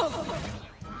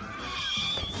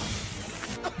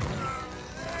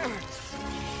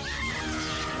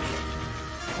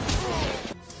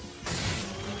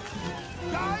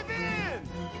 Dive in!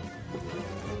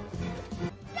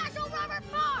 Special Robert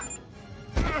Park!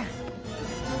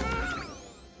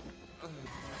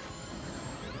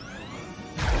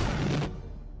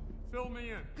 Fill me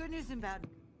in. Good news and bad.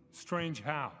 Strange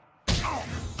how?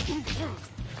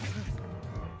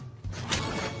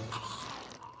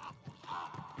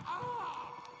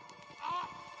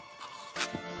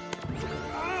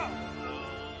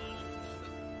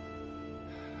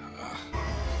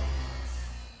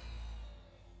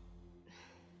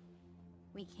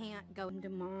 We can't go to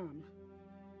Mom.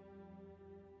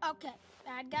 Okay,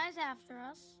 bad guys after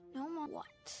us. No more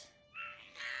what?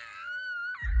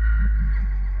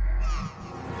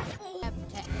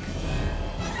 DevTech.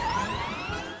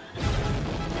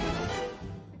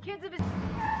 The kids have been...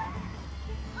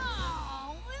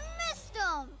 Oh, we missed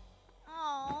them.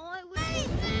 Oh, I wish...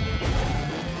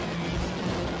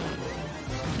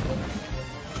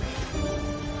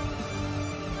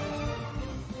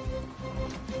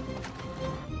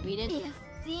 We did... If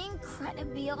the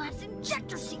Incredible has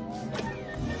injector seats.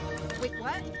 Wait,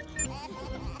 what?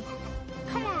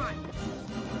 Come on!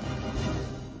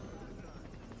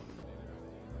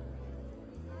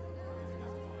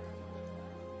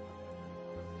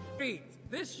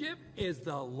 This ship is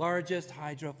the largest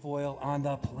hydrofoil on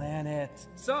the planet.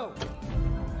 So,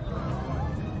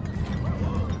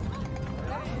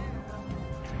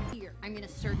 Here, I'm gonna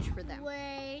search for them.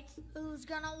 Wait, who's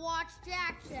gonna watch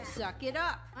Jackson? Suck it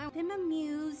up. I'm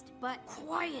amused, but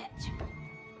quiet.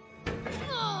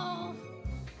 Oh.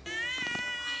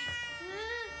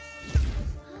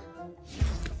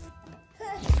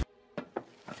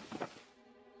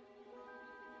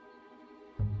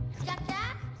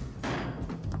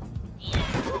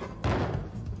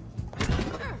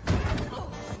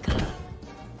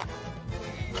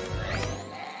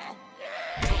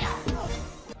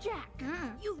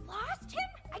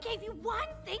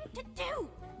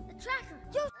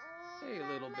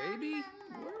 baby.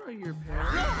 Where are your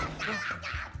parents?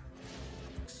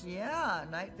 Yeah,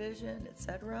 night vision,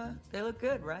 etc. They look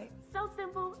good, right? So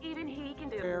simple, even he can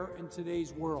do. Fair in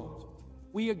today's world.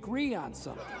 We agree on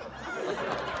something.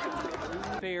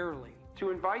 Fairly.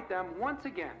 To invite them once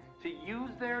again to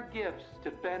use their gifts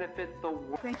to benefit the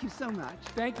world. Thank you so much.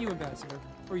 Thank you, Ambassador,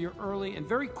 for your early and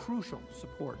very crucial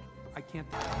support. I can't.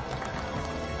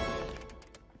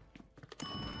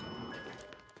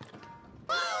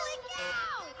 Holy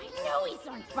cow! I know he's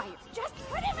on fire. Just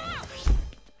put him out!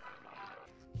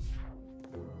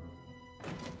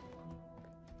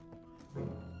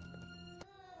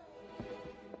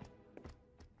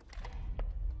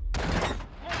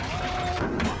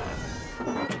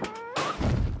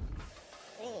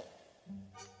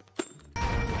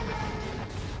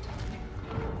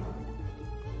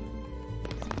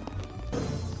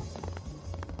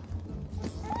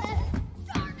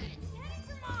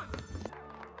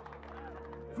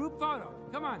 Group photo.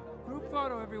 Come on. Group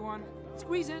photo, everyone.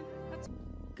 Squeeze in.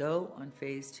 Go on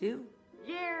phase 2.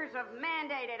 Years of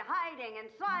mandated hiding and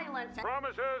silence.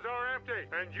 Promises are empty,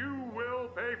 and you will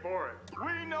pay for it.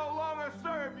 We no longer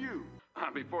serve you.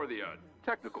 Before the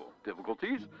technical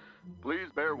difficulties,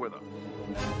 please bear with us.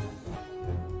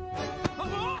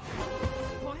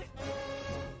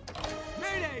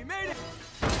 Mayday! Mayday!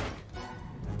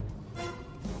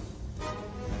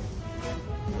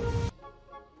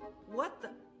 What the?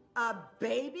 A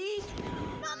baby?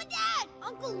 Mom and Dad!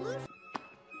 Uncle Lucy!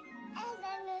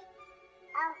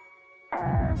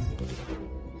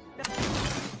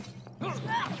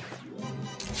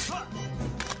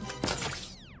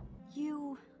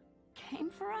 You came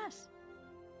for us?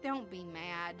 Don't be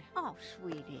mad. Oh,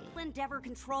 sweetie. Endeavor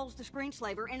controls the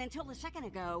screenslaver, and until a second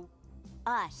ago,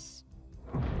 us.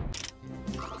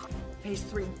 Phase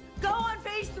 3. Go on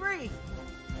phase 3!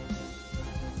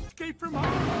 Escape from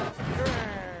home!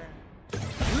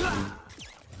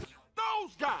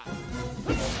 Those guys!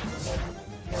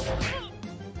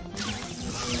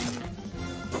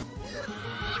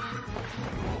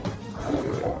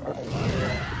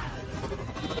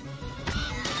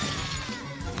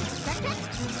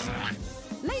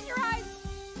 Laser eyes!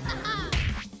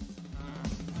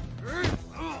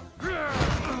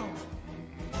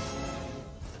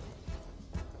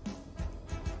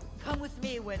 Come with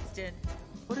me, Winston.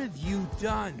 What have you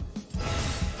done?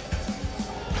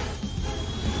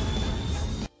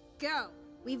 Go.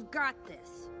 We've got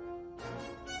this.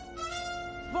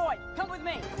 Boy, come with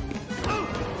me.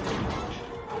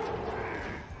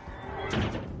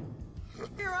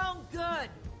 Your own good.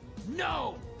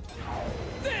 No!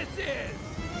 This is!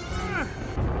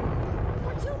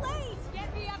 We're too late!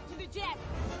 Get me up to the jet!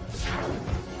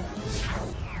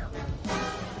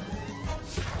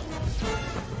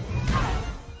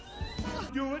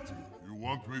 Do it? You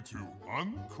want me to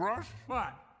uncrush?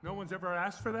 What? No one's ever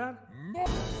asked for that? No!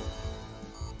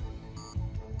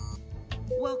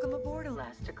 Welcome aboard,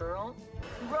 Elastigirl.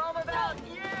 Rome about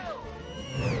you!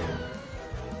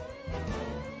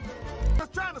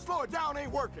 Just trying to slow it down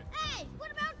ain't working. Hey, what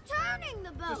about turning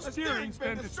the boat? The steering's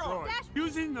been destroyed.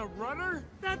 Using the rudder?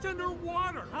 That's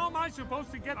underwater. How am I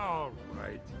supposed to get... All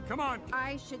right. Come on.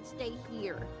 I should stay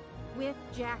here with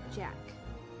Jack.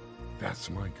 That's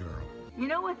my girl. You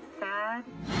know what's sad?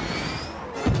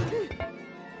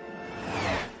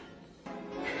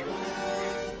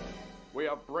 We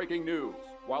have breaking news.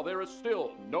 While there is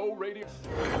still no radio...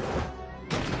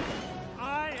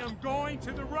 I am going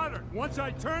to the rudder. Once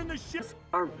I turn the ship...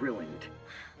 Are ruined.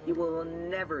 You will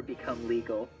never become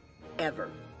legal. Ever.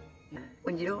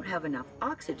 When you don't have enough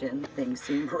oxygen, things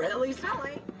seem really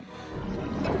silly.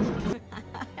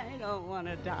 I don't want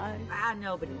to die.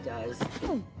 Nobody does.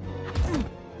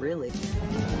 Really.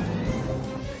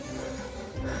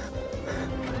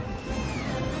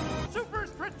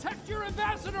 Supers, protect your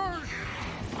ambassadors!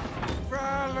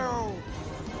 Follow!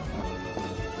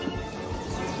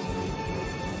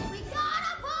 We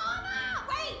gotta pull him out!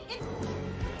 Wait!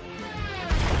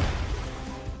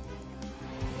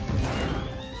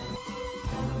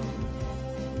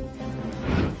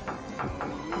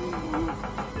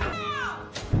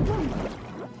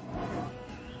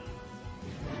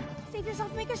 Save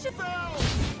yourself, make a ship!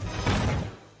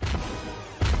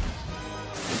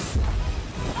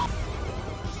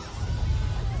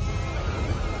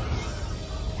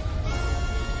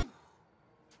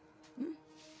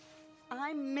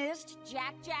 I missed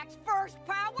Jack's first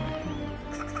power.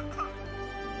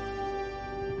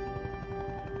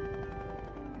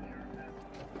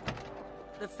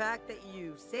 The fact that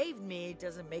you saved me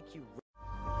doesn't make you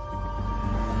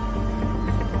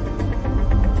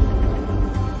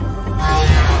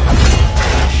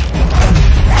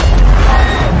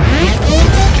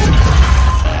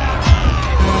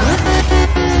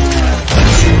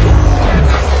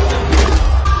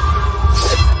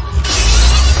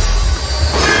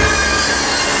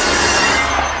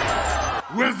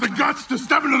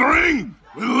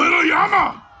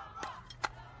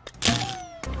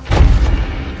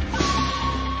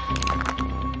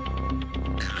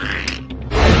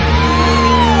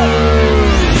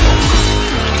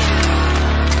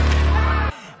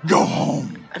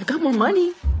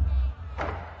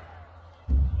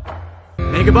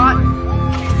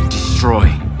Megabot? Destroy.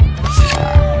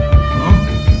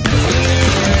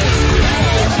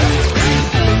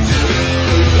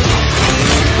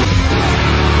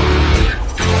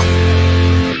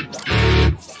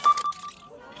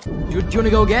 Do you want to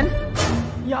go again?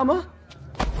 Yama?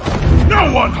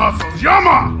 No one hustles,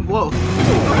 Yama! Whoa.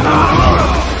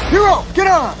 Hero, get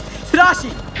on!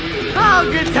 Tadashi!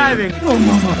 Oh, good timing. Oh,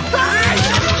 mama.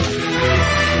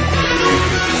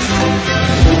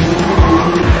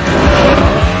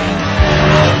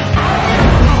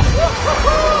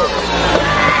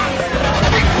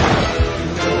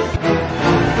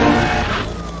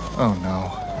 Oh, no.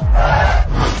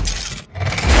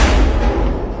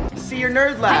 See your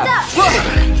nerd lab.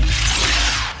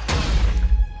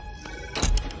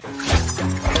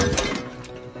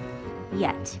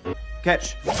 Yet.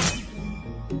 Catch.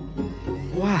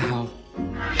 Wow.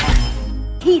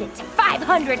 Heat it to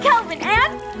 500 Kelvin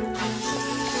and...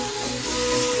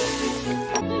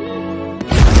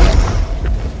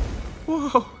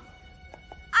 Whoa.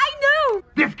 I knew!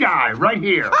 This guy, right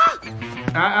here.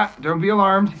 Don't be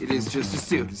alarmed. It is just a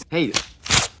suit. Hey.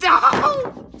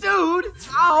 Ow! Dude!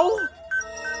 Ow!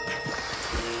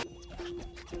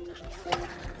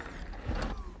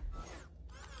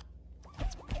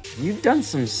 You've done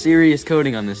some serious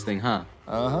coding on this thing, huh?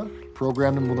 Uh-huh.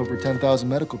 Programmed them with over 10,000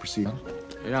 medical procedures.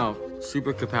 You know,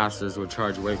 supercapacitors would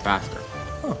charge way faster.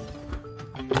 Huh.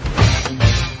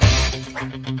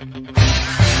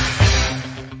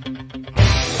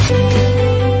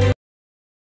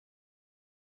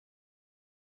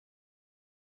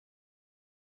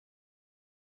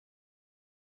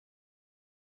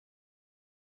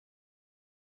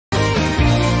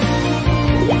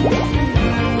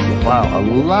 Wow, a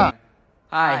lot.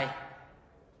 Hi.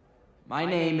 My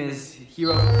name is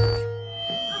Hiro.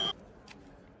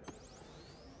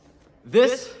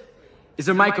 This is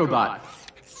a microbot.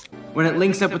 When it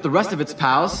links up with the rest of its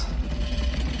pals,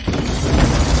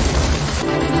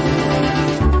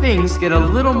 things get a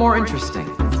little more interesting.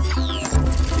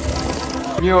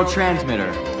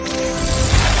 Neurotransmitter.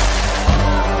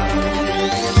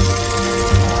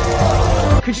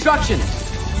 Construction.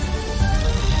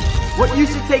 What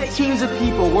used to take teams of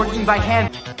people working by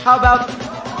hand, how about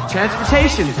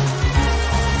transportation?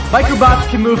 Microbots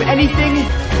can move anything.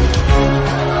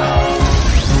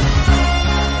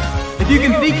 If you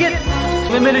can think it,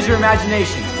 limit is your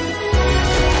imagination.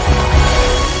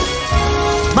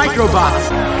 Microbots.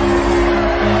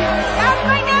 That's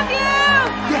my nephew!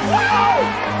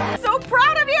 Yes. So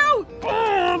proud of you!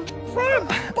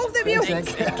 Both of you!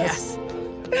 Yes.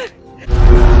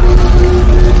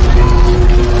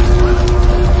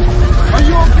 Are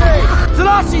you okay?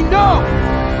 Tadashi, no!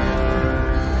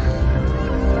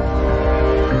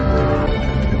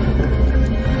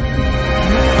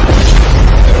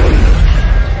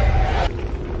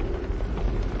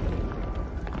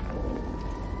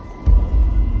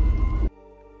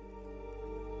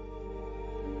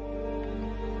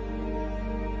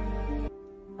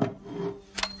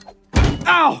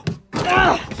 Ow!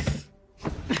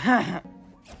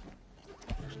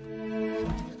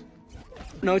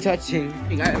 No touching.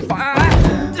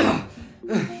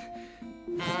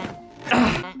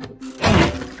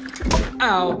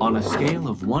 Ow. On a scale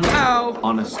of 1... Ow.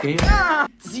 On a scale...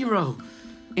 0.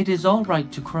 It is all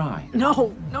right to cry.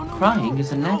 No. Crying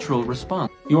is a natural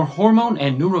response. Your hormone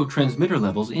and neurotransmitter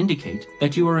levels indicate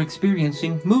that you are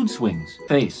experiencing mood swings.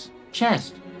 Face,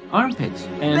 chest, armpits,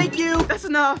 and... Thank you. That's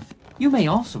enough. You may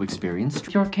also experience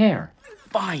your care.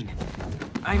 Fine.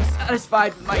 I'm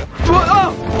satisfied with my...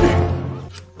 Oh!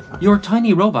 Your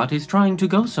tiny robot is trying to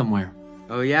go somewhere.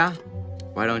 Oh, yeah?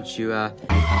 Why don't you, What?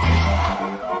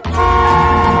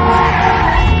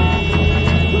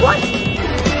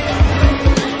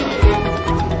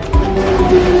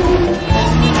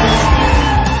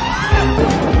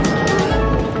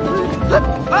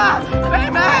 Ah!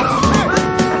 Baymax!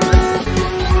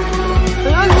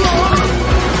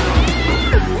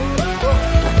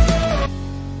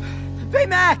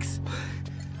 Baymax!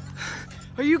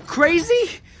 Are you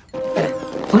crazy?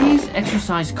 Please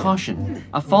exercise caution.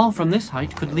 A fall from this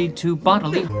height could lead to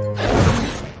bodily...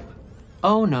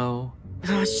 Oh, no.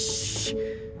 Oh, shh.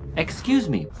 Excuse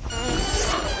me.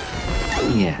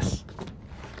 Yes.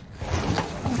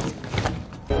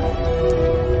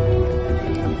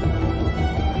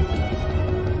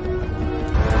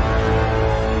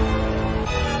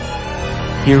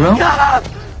 Hero? Ah!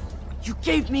 You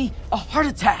gave me a heart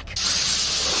attack.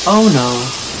 Oh,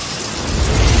 no.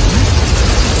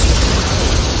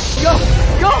 Go!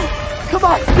 Go! Come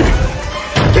on!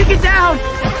 Kick it down!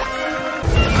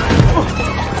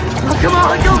 Oh, come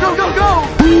on! Go, go, go, go!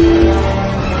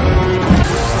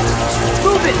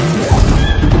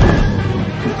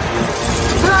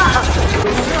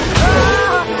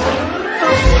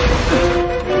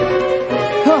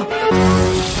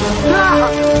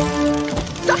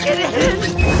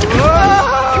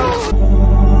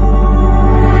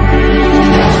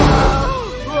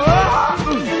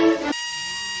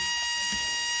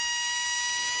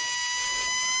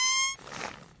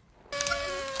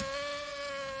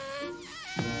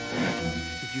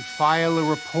 file a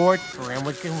report for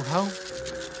Emmerton Ho?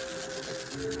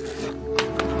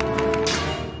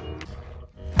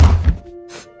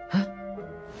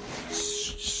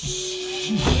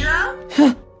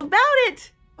 About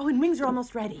it! Oh, and wings are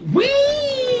almost ready. Whee!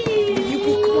 You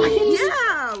be quiet.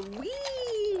 Yeah,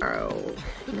 wee! Oh,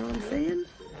 you know what I'm saying?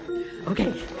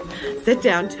 Okay, sit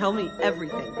down, tell me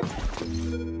everything.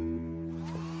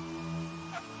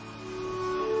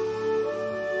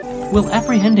 Will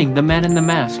apprehending the man in the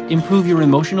mask improve your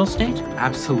emotional state?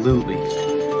 Absolutely.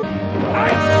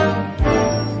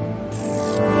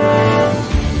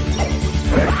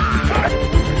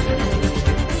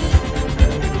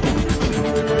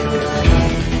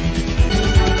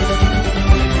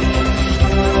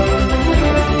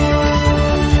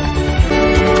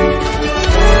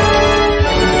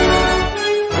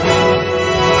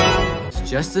 It's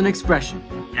just an expression.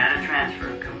 Data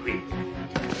transfer complete.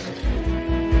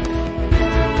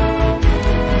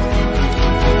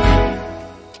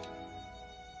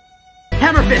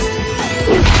 Hammer fist!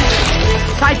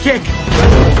 Sidekick!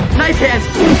 Knife hands!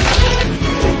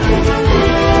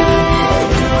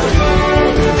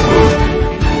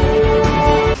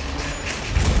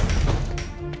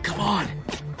 Come on!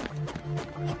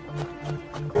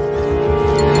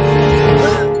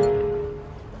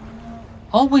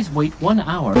 Always wait 1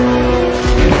 hour.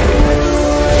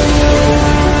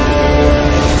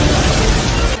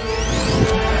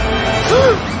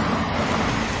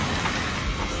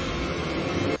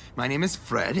 My name is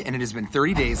Fred, and it has been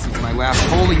 30 days since my last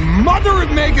holy mother of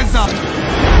Megazon!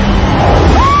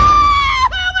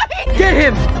 Get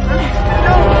him!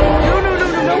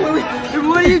 No,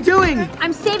 what are you doing?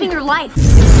 I'm saving your life.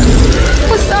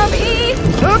 Wasabi!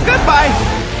 Oh, goodbye!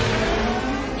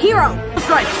 Hero!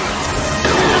 Strike!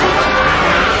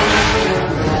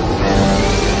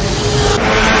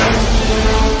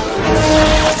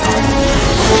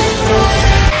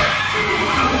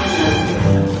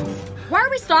 Why are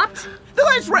we stopped? The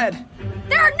light's red!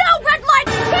 There are no red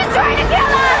lights! He's trying to kill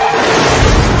us!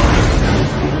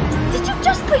 Did you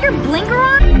just put your blinker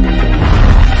on?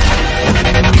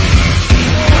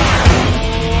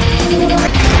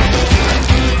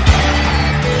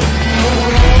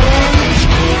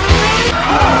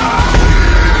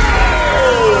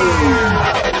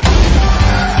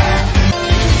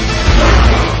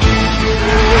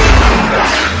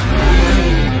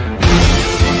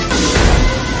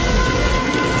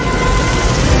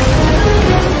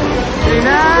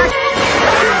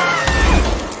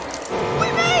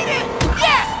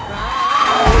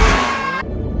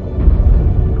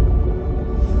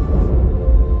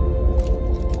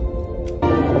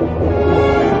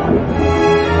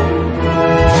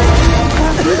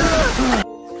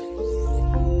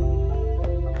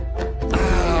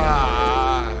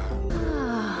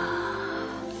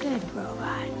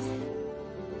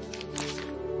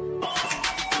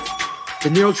 The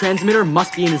neurotransmitter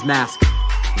must be in his mask.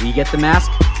 We get the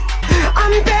mask?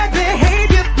 I'm bad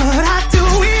behavior, but I do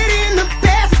it in the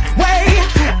best way.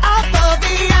 Off of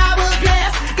the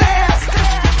hourglass, glass.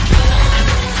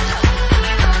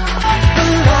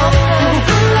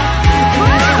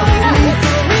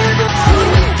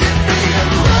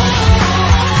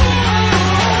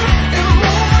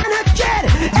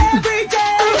 Every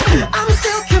day, I'm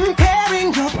still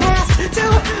comparing your past to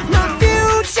my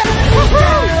future.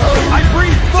 I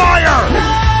breathe fire!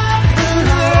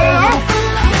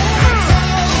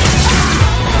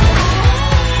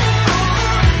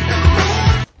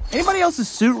 Anybody else's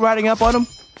suit riding up on him?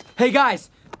 Hey guys,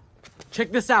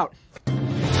 check this out.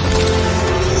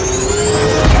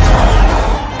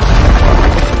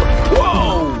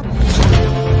 Whoa!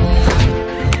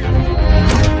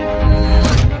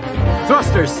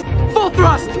 Thrusters, full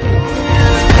thrust!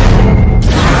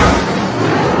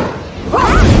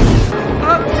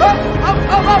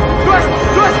 Up! Thrust!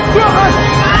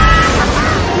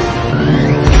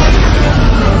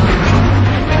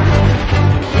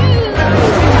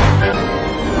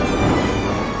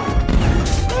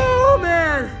 Oh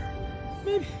man!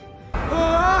 Maybe.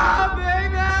 Oh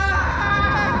baby!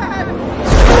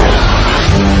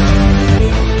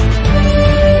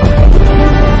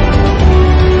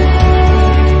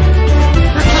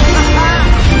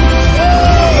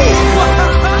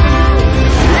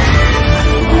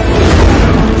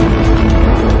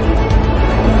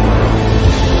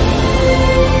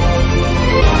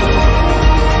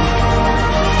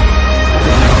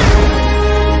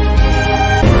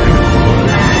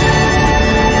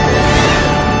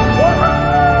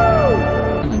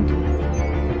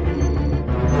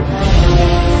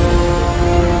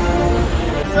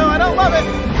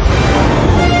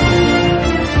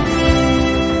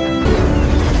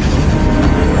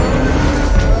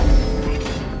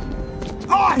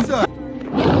 awesome!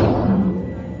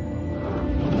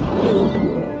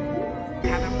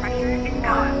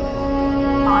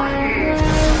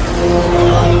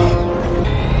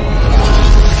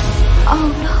 Oh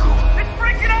no. Let's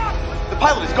break it up! The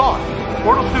pilot is gone.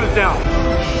 Portal suit is down.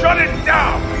 Shut it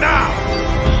down, now!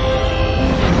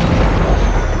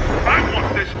 I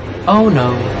want this. Oh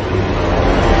no.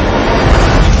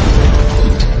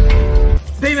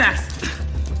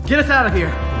 Baymax, get us out of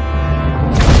here.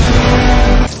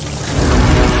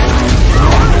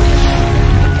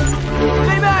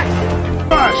 Baymax!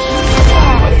 Push!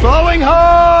 Falling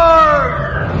hard!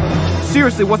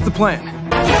 Seriously, what's the plan?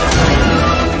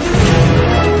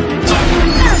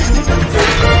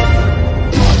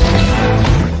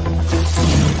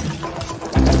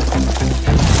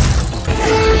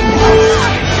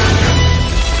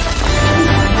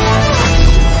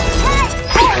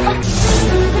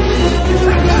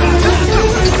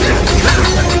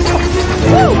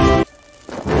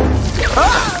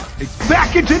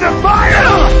 Back into the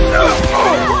fire!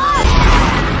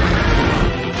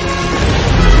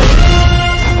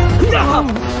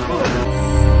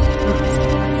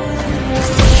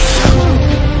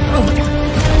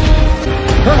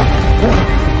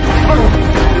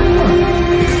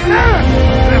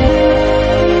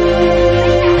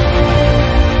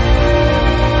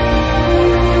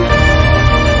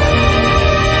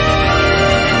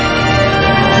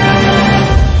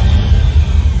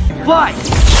 Fly!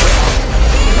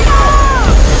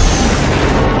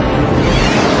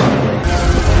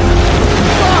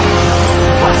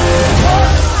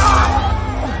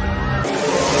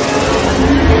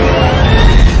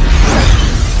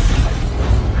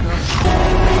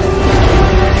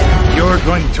 You're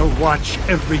going to watch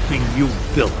everything you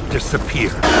built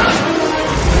disappear.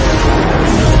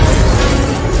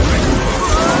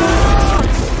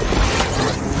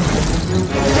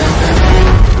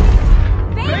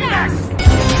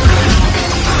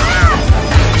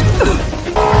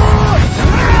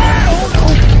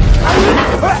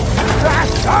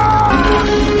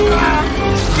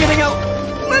 Getting a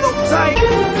little tight.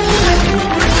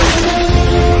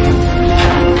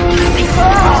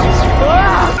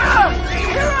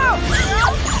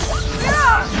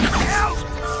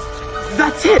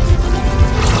 That's it.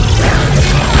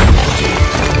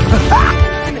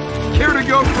 Care to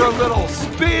go for a little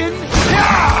spin?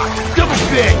 Double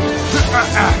spin!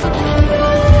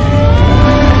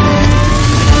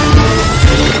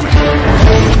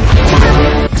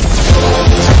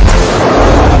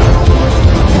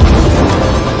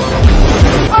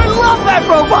 I love that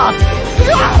robot!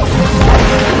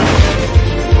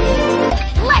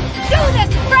 Let's do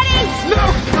this, Freddy! No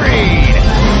green!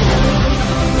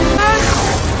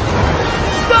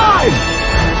 Dive!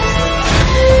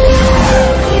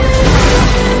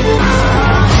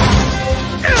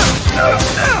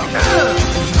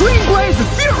 Green blaze of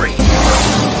fury!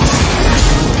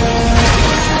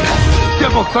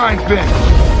 Double sign spin!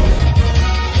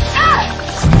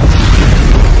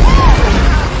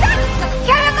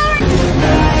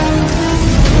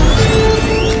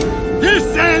 This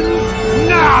ends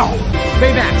now!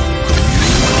 Baymax!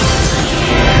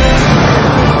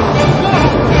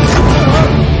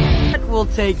 We'll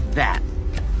take that.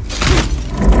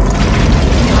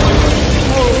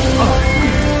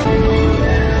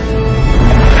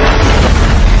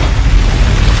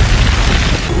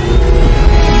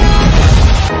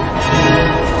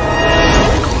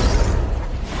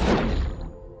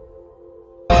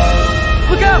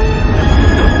 Look out!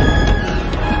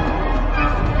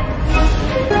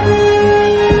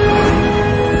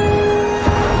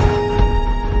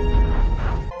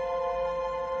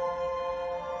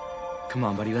 Come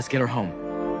on, buddy, let's get her home.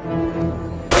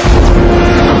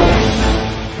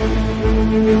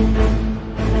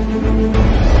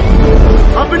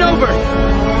 Up and over!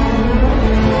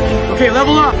 Okay,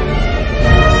 level up!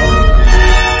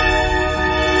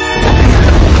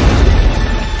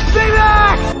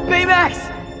 Baymax! Baymax!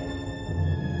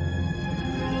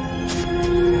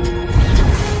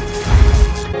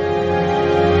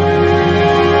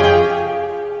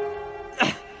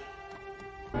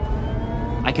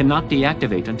 I cannot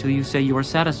deactivate until you say you are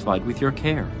satisfied with your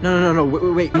care. No,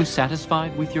 wait. Are you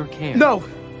satisfied with your care? No!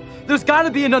 There's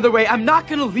gotta be another way. I'm not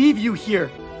gonna leave you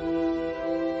here.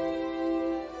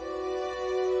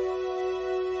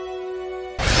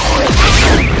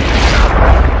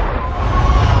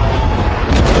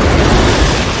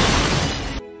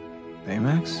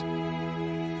 Baymax?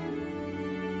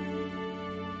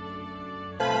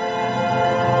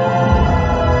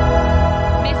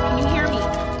 Miss, can you hear me?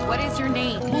 What is your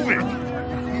name?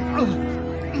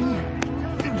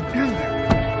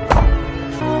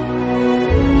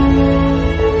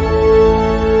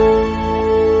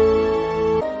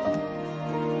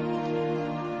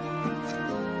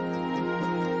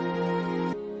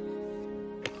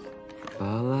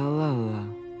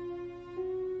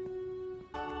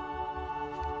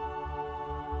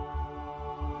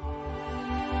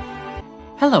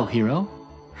 Hello, hero.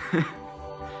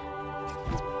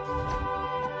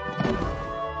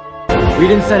 We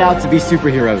didn't set out to be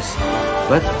superheroes,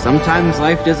 but sometimes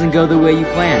life doesn't go the way you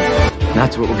planned.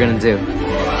 That's what we're gonna do.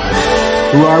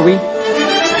 Who are we?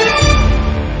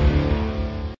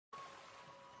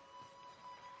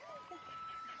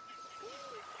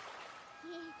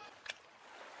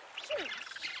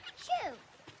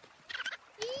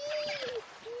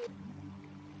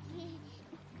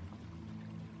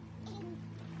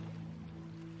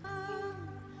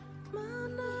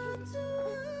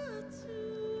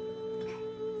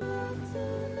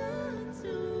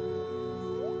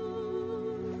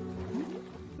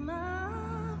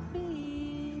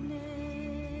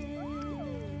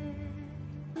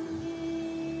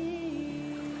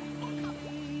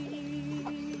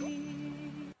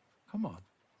 Come on.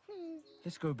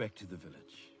 Let's go back to the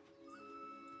village.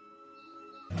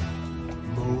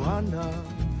 Moana,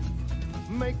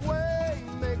 make way,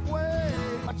 make way.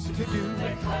 Much to do,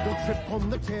 don't trip on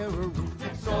the terror route.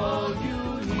 That's all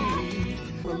you need.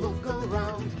 Well, look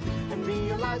around and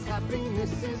realize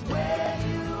happiness is where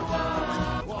you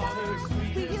are. Water,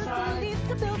 sweet We use the leaves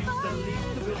to build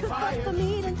fire. Cook up the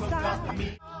meat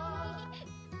inside.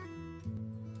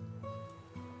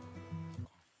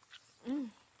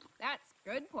 That's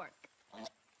good pork.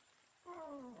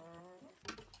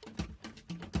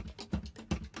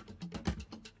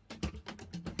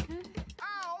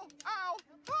 Ow! Ow!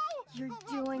 Ow! You're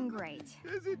doing great.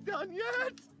 Is it done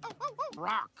yet?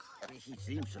 Rock. He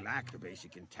seems to lack the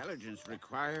basic intelligence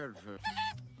required for...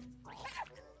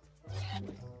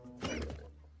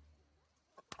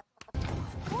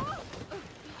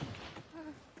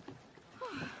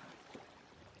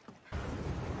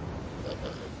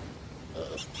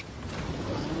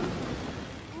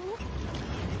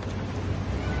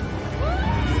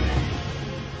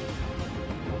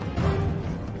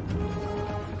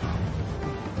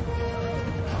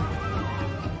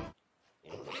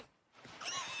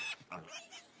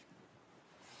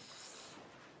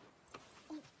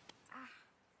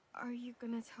 Are you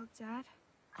gonna tell Dad?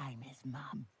 I'm his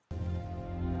mom.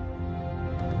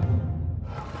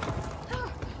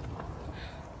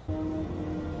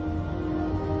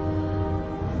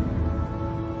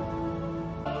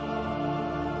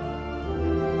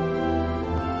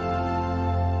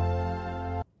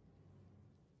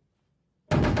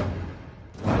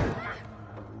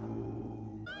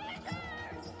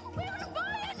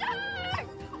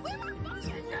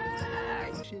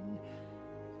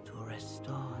 To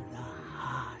restore the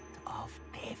heart of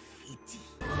Tefiti.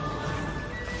 Restore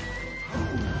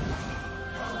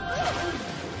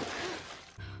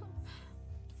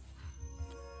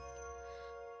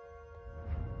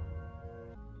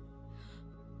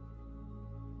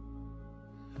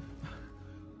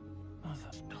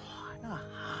the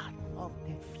heart of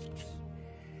Tefiti.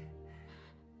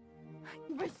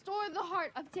 Restore the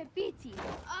heart of Tefiti.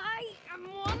 I am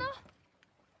Moana.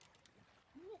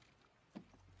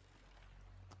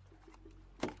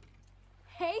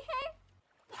 Hey, hey.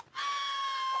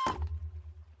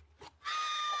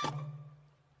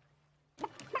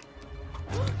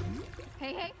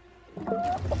 Hey, hey.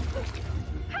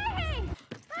 Hey, hey.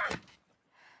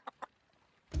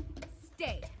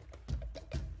 Stay.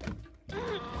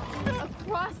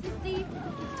 Across the sea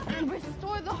and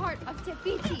restore the heart of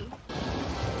Tefiti.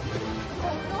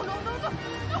 No, no, no, no,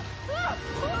 no.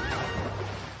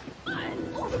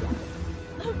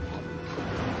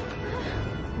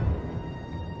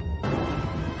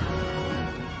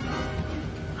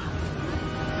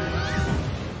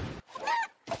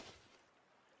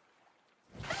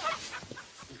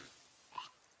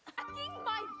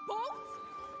 My boat?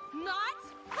 Not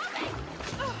coming!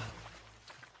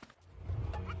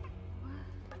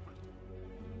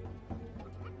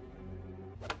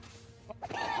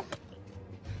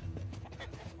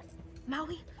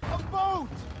 Maui? A boat!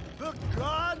 The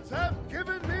gods have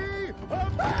given me a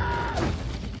man!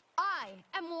 I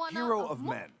am one Hero of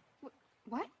men.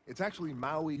 What? It's actually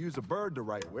Maui use a bird to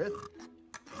write with.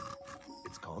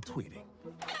 It's called tweeting.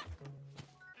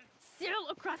 Sail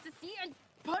across the sea and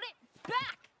put it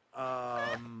back!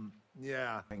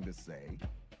 Yeah. Thing to say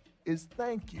is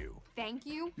thank you. Thank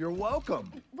you? You're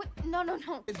welcome. What? No, no,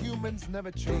 no. Humans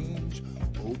never change.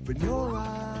 Open your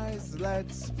eyes,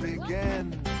 let's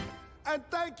begin. And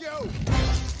thank you!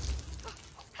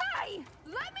 Hey!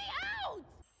 Let me out!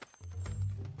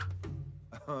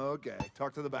 Okay,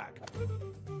 talk to the back.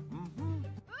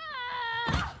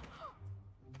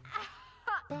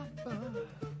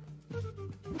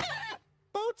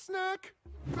 Boat snack!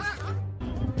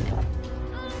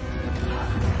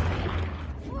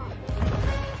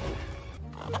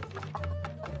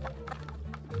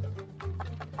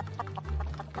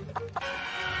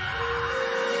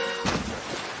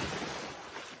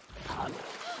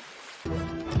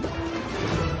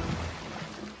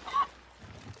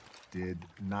 Did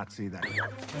not see that.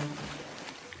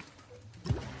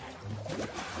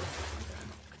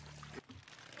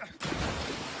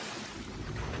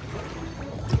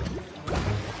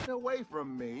 Away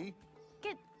from me.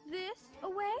 Get this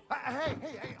away?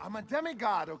 Hey, I'm a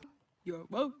demigod, okay? You're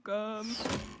welcome.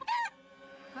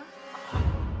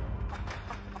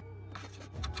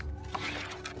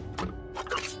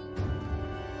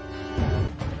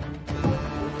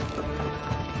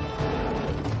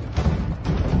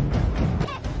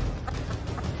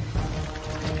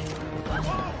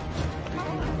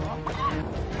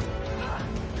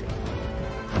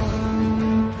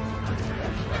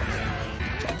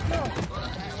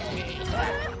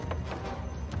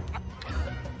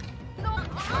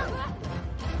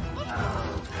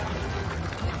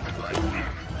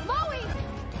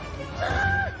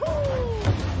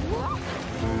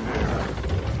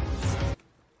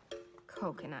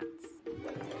 Coconuts.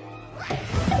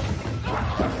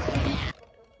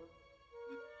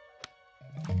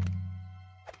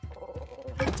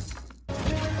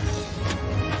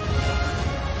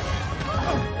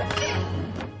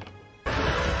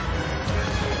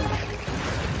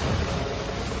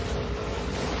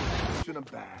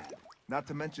 Bad. Not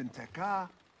to mention Tekka.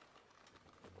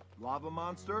 Lava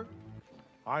monster.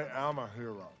 I am a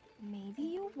hero. Maybe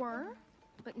you were,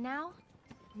 but now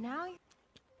you're...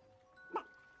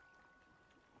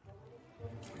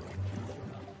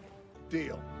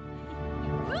 Deal.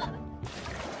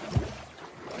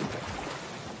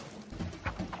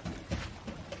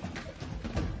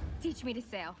 Teach me to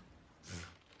sail.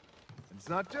 It's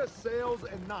not just sails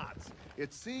and knots.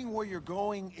 It's seeing where you're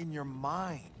going in your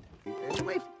mind.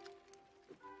 Anyway.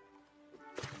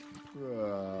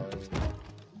 If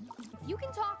you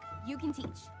can talk, you can teach.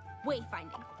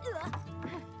 Wayfinding. Ugh.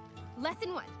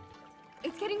 Lesson 1.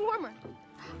 It's getting warmer.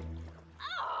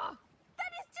 Oh,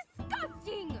 that is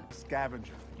disgusting!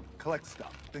 Scavenger. Collect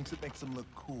stuff. Thinks it makes him look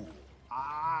cool.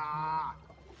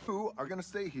 Who are gonna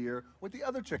stay here with the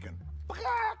other chicken?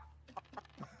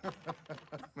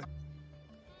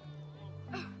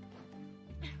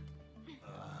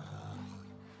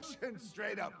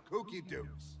 Straight up kooky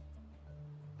dukes.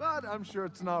 But I'm sure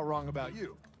it's not wrong about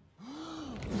you.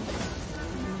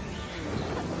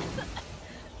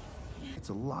 It's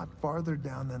a lot farther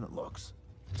down than it looks.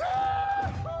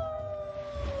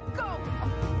 Go!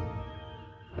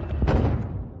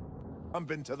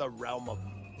 Jump into the realm of...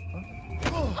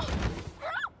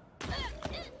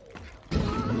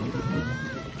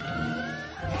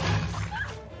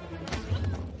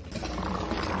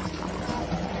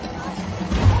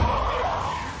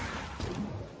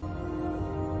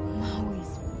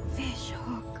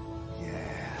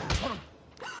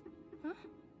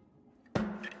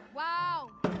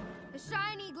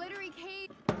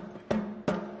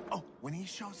 When he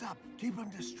shows up, keep him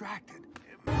distracted.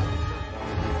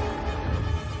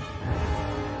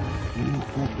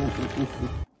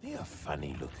 You're a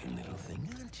funny-looking little thing,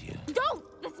 aren't you? Don't!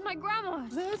 That's my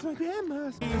grandma's. That's my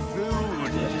grandma's. Food.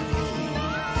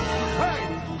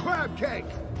 Hey, crab cake!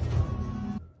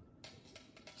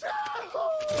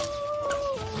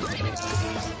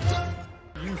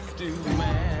 Used to,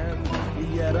 man.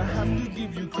 Yet I have to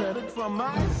give you credit for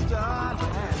my start.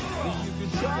 You can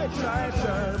try,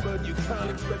 but you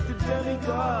can't expect a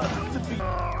demigod to be.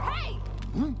 Hey!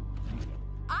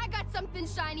 I got something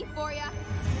shiny for ya.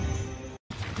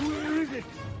 Where is it?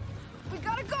 We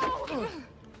gotta go.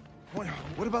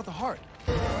 What about the heart?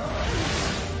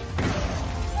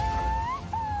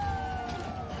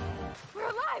 We're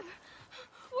alive.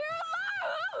 We're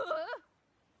alive.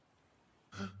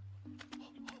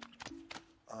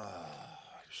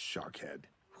 Shark head.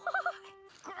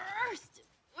 Cursed.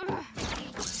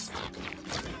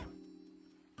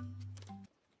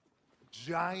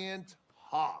 Giant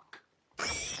hawk.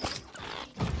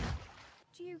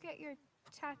 Do you get your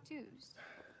tattoos?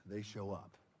 They show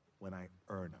up when I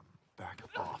earn them. Back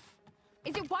off.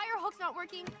 Is it why your hook's not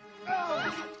working?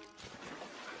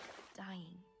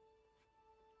 Dying.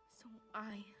 So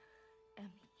I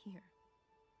am here.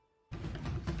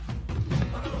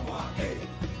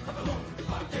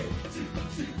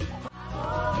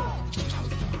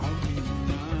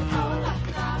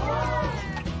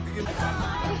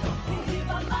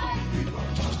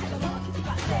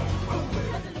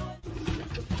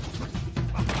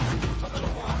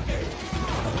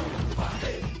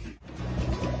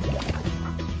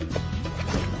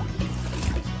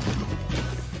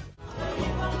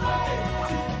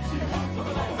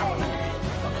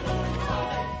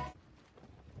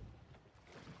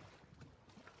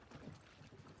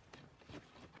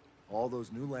 All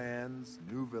those new lands,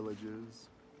 new villages.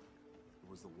 It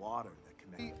was the water that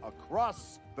darkness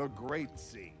across the great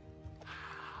sea.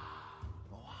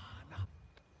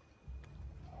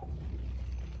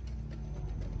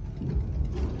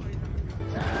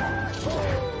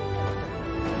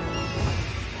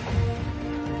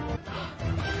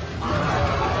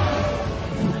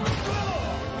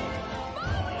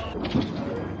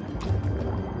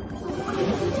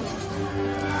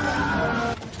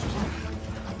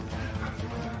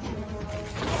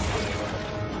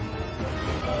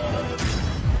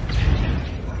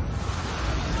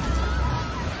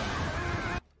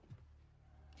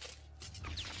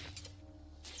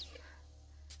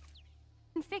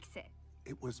 Fix it.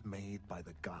 It was made by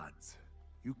the gods.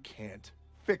 You can't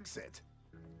fix it.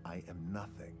 I am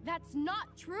nothing. That's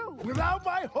not true. Without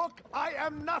my hook, I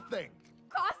am nothing.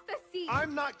 Cross the sea.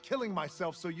 I'm not killing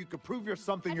myself so you could prove you're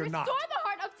something you're not. Restore the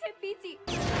heart of Te-Fiti.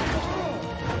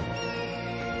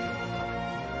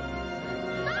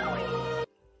 Maui!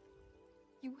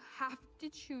 You have to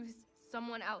choose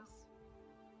someone else.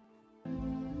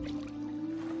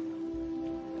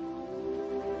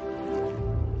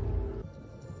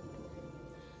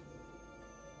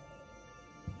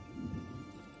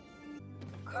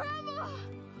 Grandma!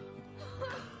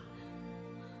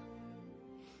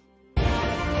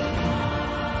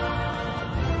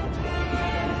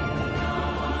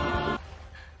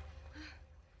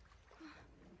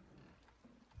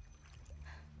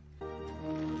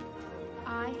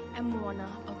 I am Moana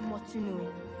of Motunui.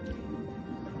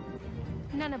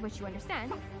 None of which you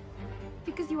understand,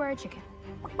 because you are a chicken.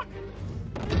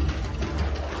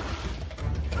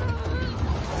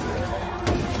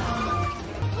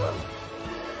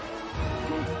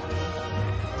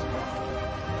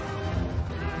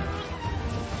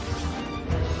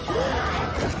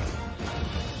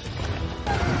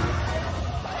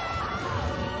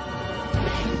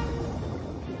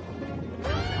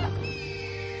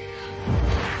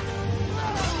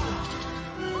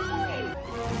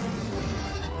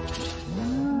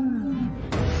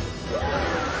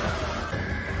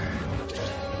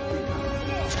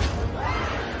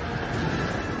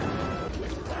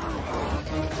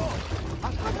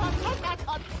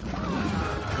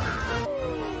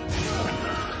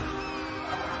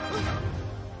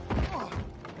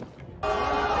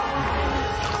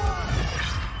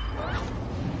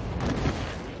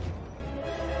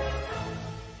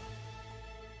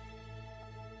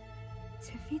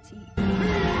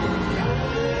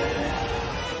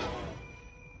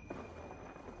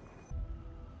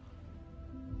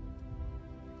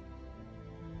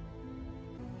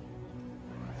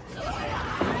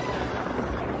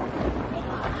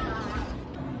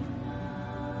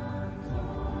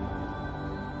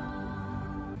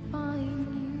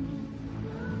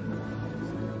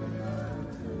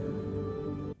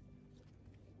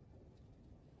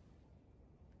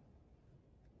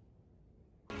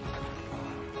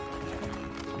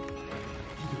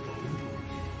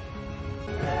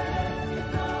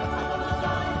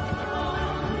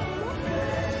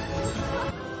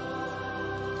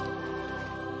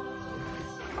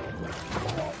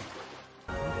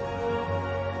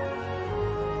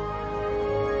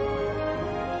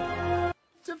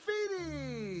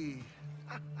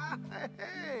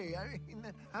 Hey, I mean,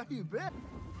 how you been?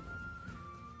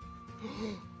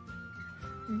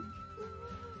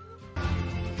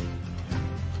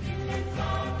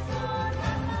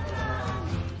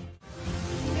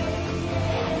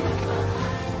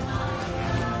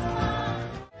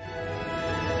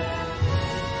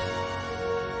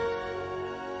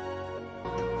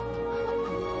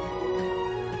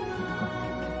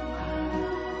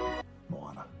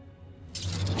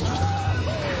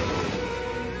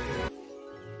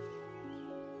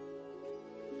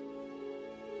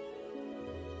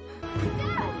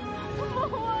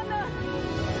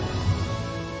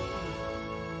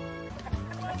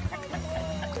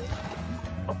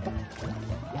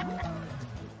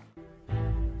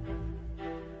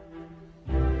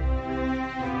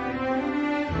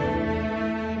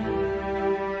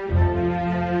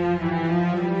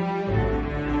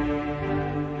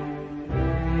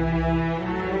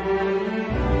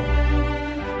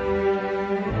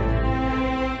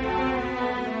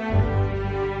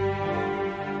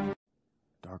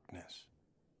 Darkness.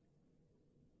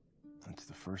 That's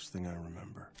the first thing I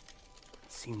remember.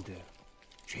 It seemed to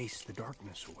chase the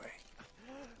darkness away.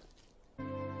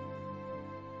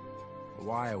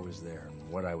 Why I was there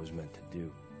and what I was meant to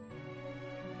do.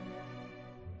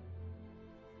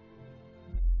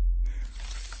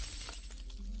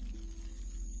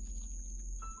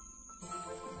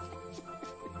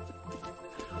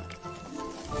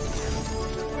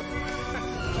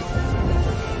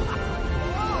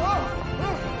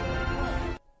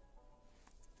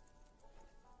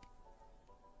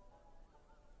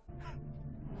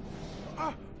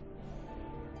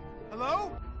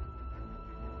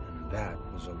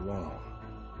 long,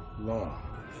 long.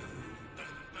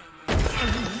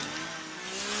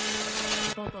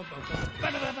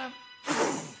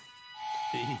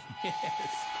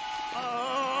 Yes.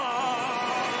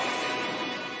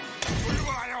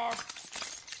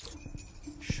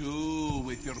 Shoo,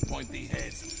 with your pointy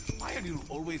heads. Why are you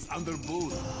always under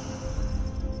booth?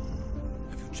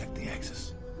 Have you checked the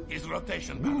axis? Is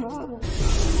rotation balanced?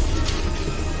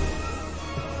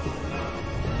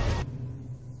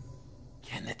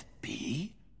 Can it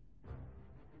be?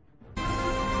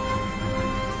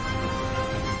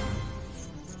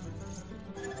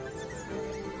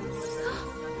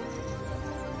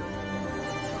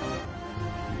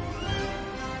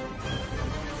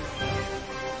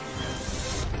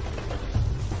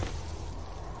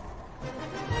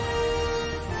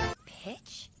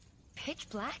 Pitch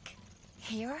black?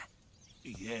 Here?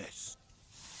 Yes.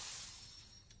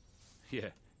 Yeah,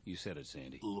 you said it,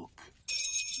 Sandy. Look.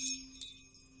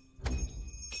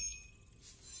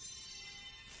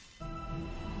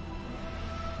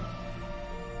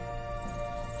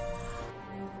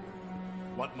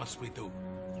 What must we do?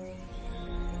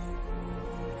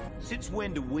 Since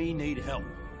when do we need help?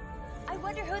 I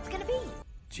wonder who it's gonna be.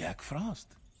 Jack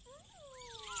Frost.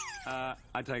 I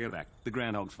take it back. The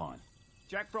groundhog's fine.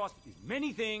 Jack Frost is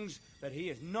many things, but he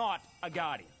is not a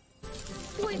guardian.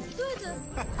 Wait,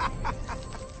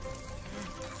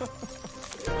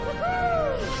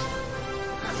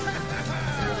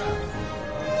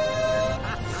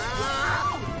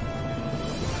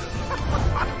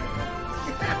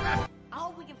 I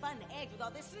hope we can find the eggs with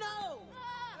all this snow.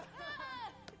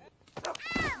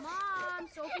 Mom,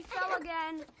 Sophie fell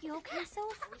again. You okay,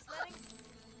 Soph?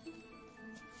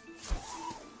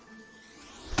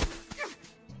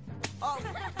 Oh,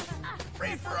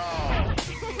 free for all!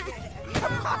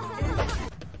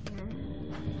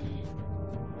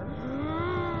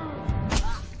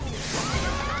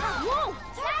 Whoa!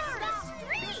 That's the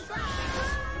street!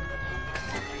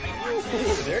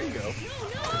 Oh, there you go.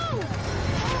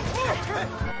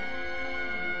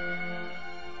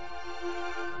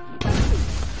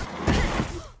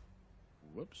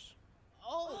 Whoops.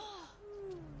 Oh.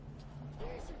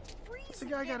 What's the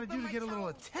guy got to do to get a little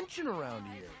attention around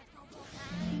here?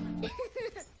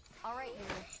 All right,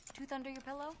 Hero. Tooth under your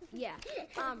pillow? Yeah,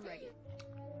 I'm ready.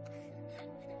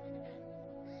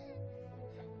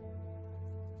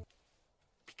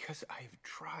 Because I've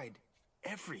tried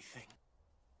everything.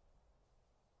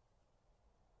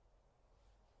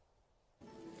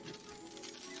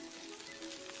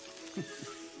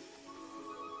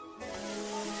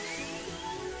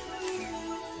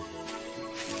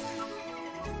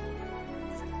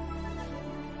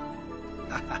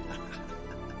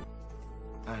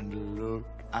 And look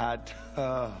at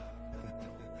her.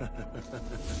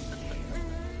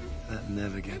 That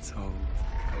never gets old.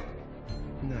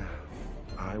 Now,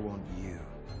 I want you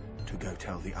to go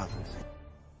tell the others.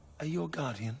 Are your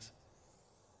guardians?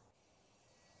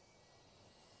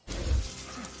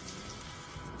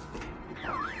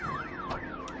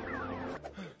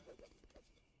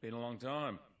 Been a long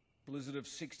time. Blizzard of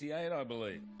 '68, I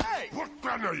believe. Hey!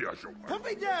 Put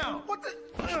me down! What the...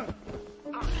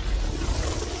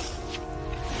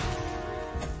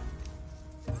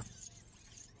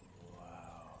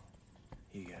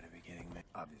 You gotta be kidding me.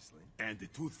 Obviously. And the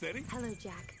Tooth Fairy? Hello,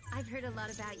 Jack. I've heard a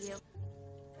lot about you.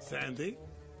 Sandy?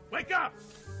 Wake up!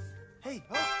 Hey,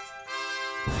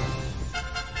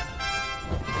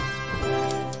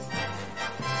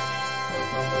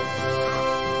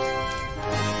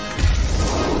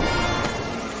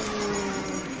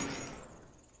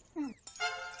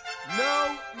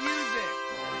 No music!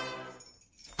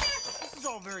 This is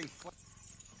all very fun.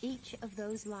 Each of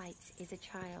those lights is a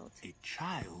child. A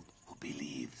child who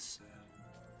believes.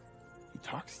 He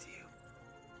talks to you.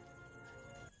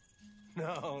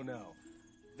 No, no.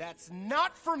 That's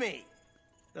not for me!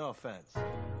 No offense.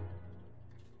 Step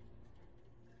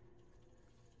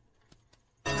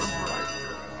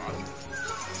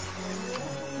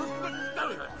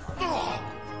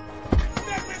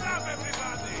it up,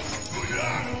 everybody!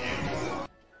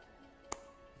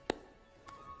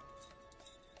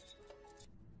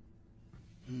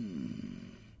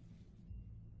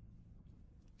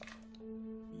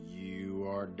 You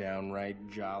are downright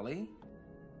jolly.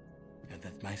 And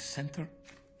at my center,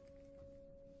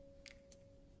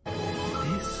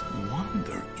 this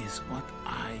wonder is what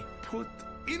I put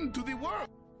into the world.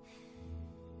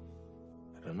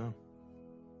 I don't know.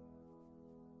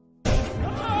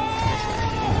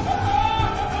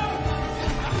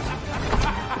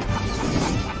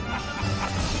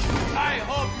 I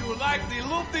hope you like the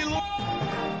loop-de-loop.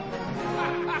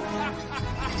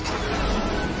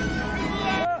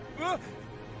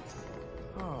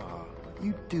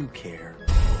 do care.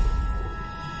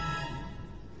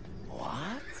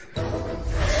 What?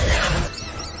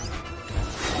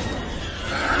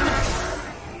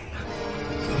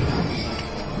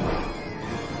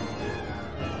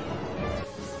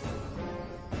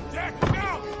 Jack,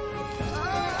 no!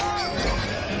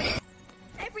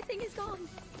 Everything is gone.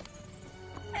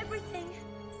 Everything.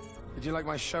 Did you like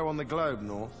my show on the Globe,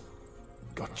 North?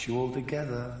 Got you all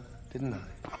together, didn't I?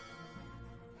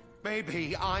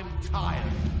 Maybe I'm tired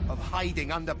of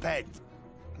hiding under bed.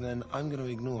 Then I'm gonna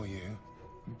ignore you.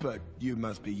 But you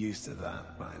must be used to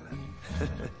that by then.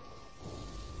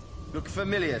 Look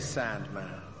familiar,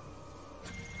 Sandman.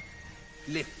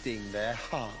 Lifting their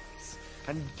hearts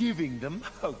and giving them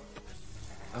hope.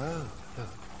 Oh, look.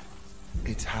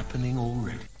 It's happening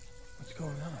already. What's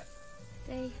going on?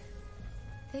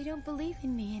 They don't believe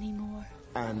in me anymore.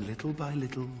 And little by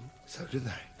little, so do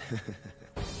they.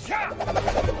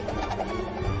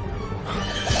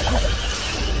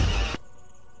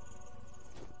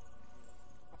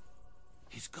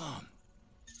 He's gone.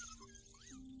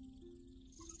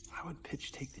 Why would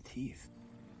Pitch take the teeth?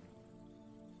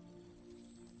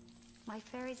 My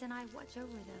fairies and I watch over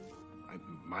them.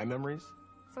 My memories?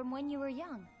 From when you were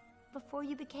young, before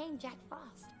you became Jack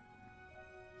Frost.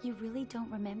 You really don't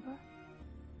remember?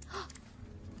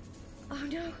 Oh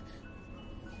no!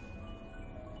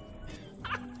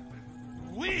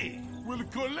 We will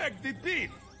collect the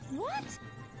teeth. What?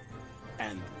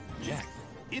 And Jack,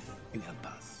 if you help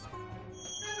us.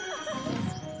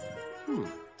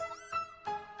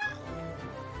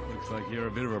 Looks like you're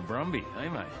a bit of a Brumby, eh,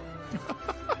 mate?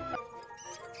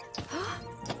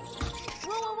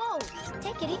 Whoa!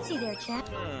 Take it easy there, chap.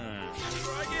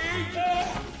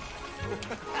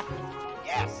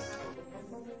 Yes!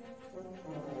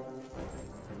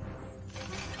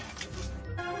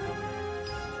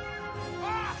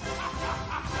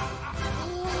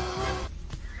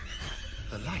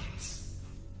 The lights.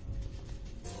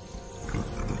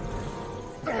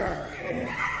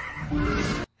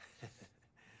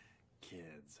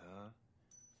 Kids, huh?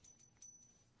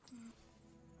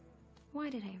 Why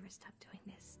did I ever stop doing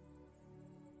this?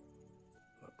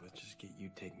 Look, let's just get you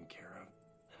taken care of.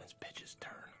 And it's Pitch's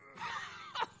turn.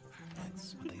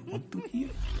 That's what they want to hear.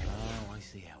 Oh, I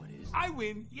see how it is. I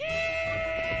win.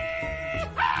 Yeah!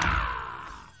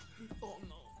 Oh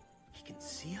no. He can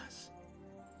see us?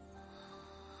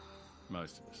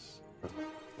 Most of us.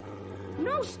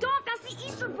 No, stop! That's the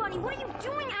Easter Bunny! What are you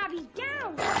doing, Abby?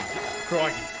 Down!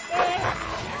 Crikey.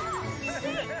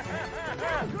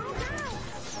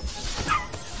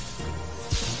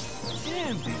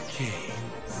 Candy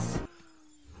canes.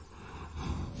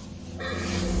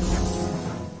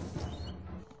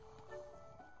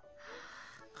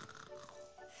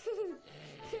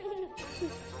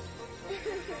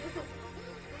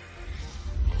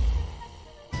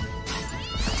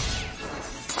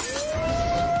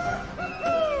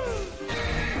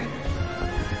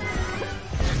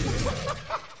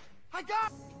 I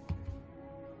got...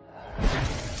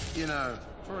 You know,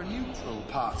 for a neutral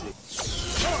party.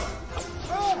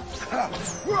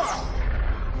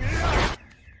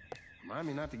 Remind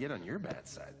me not to get on your bad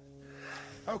side.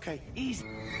 Okay, easy.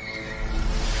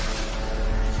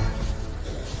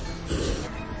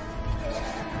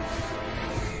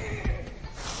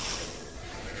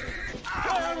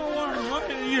 I don't want to look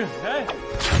at you, eh?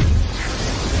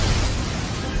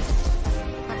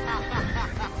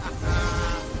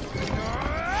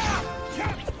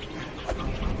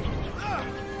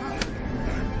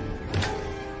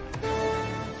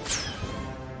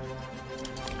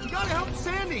 You gotta help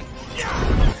Sandy!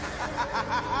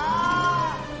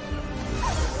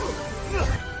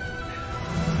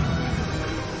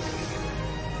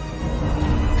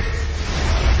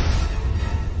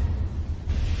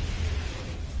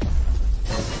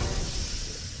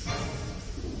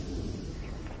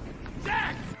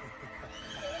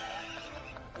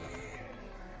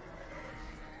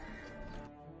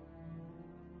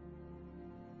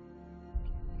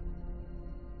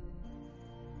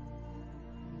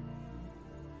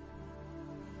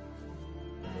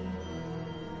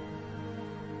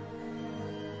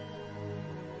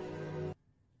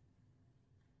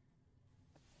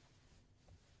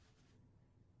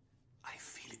 I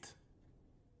feel it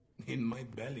in my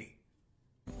belly.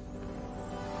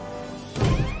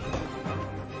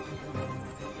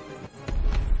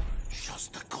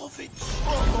 Shostakovich.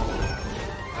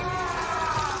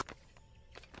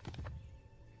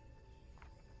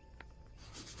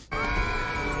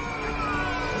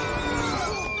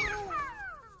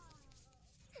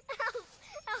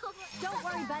 Don't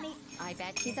worry, Bunny. I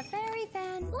bet she's a fairy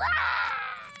fan.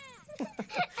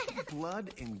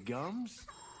 Blood and gums?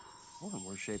 Well, in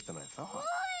worse shape than I thought.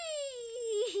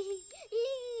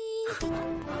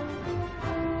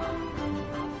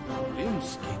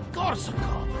 Rimsky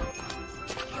Korsakov.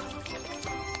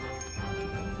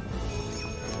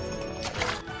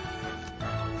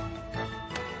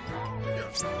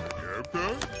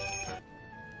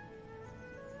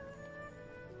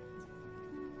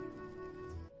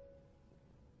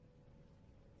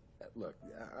 Look,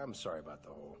 I'm sorry about the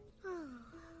whole...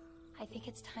 I think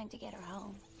it's time to get her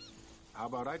home. How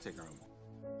about I take her home?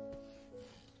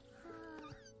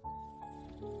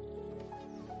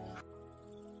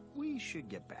 We should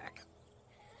get back.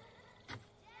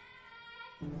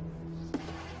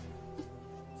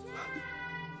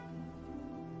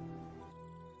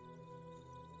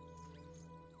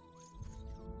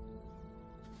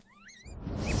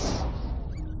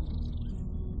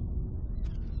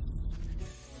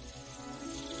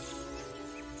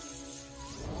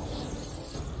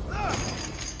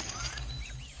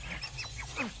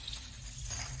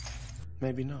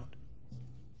 Maybe not.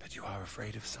 But you are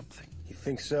afraid of something. You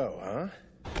think so, huh?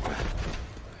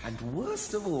 And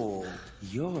worst of all,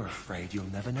 you're afraid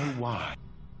you'll never know why.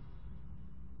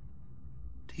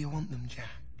 Do you want them, Jack?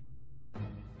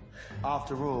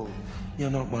 After all,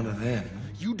 you're not one of them.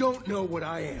 You don't know what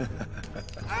I am. There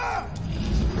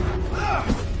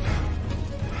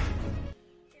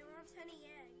aren't any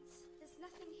eggs. There's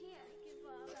nothing here.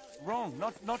 Wrong,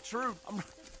 not true. I'm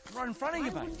right in front of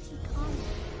you, mate.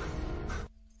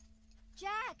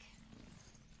 Jack!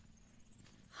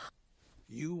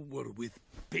 You were with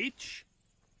Peach?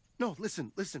 No,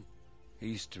 listen.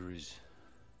 Easter is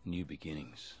new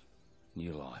beginnings,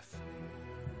 new life.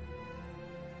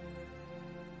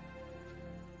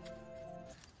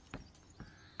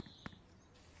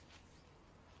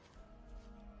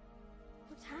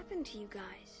 What's happened to you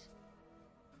guys?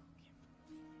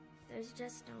 There's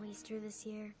just no Easter this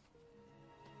year.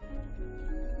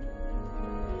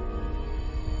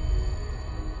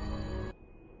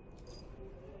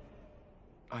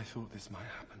 I thought this might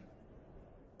happen.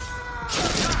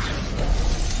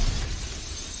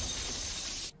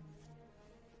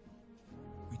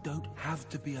 We don't have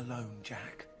to be alone,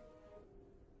 Jack.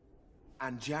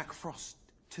 And Jack Frost,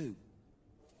 too.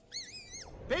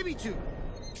 Baby, too.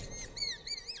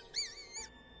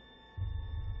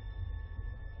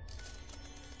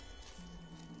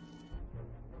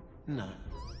 No.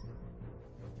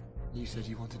 You said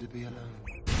you wanted to be alone.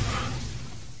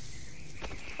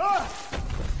 Ah!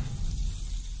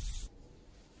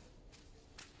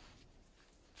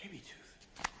 Baby tooth.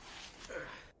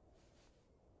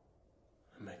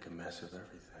 I make a mess of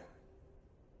everything.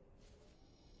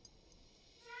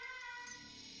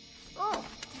 Oh!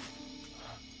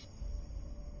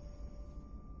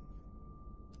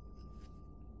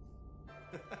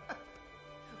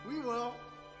 We will.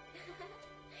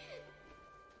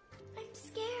 I'm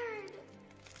scared.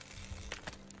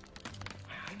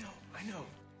 I know.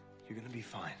 You're gonna be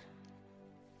fine.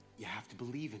 You have to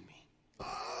believe in me.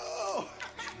 Oh!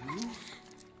 2,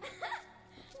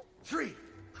 3.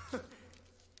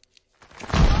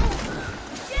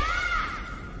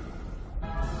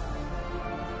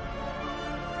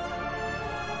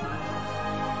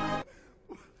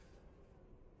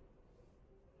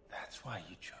 That's why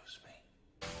you chose me.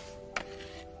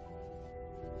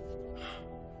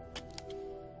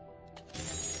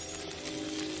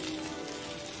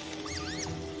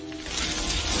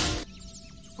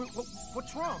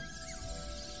 What's wrong?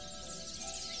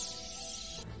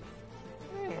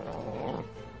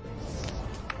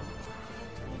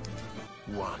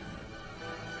 One.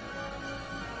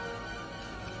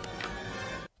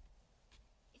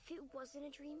 If it wasn't a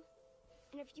dream,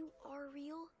 and if you are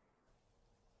real,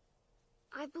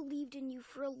 I've believed in you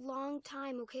for a long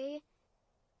time, okay?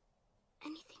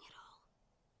 Anything at all.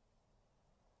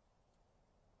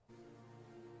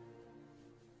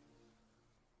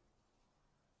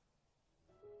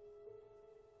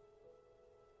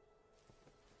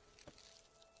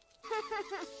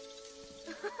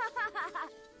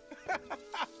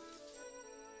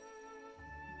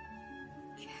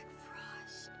 Jack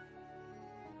Frost.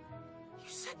 You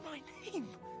said my name.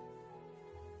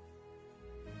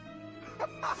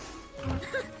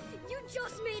 You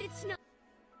just made it snow.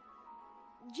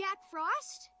 Jack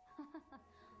Frost?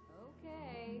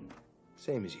 Okay.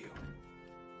 Same as you.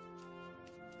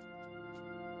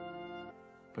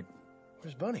 But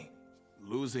where's Bunny?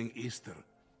 Losing Easter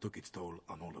took its toll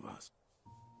on all of us.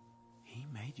 He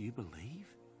made you believe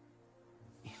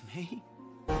in me?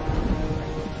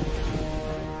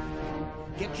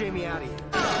 Get Jamie out of here.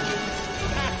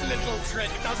 That little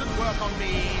trick doesn't work on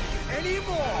me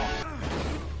anymore.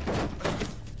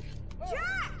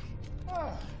 Jack!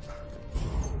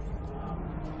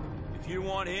 you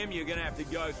want him, you're gonna have to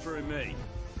go through me.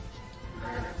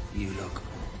 You look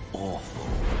awful.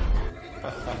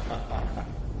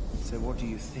 So what do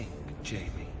you think,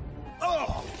 Jamie?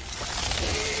 Oh!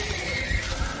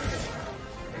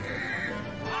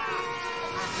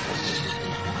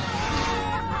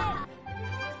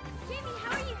 Jamie,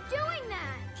 how are you doing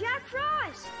that? Jack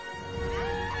Frost!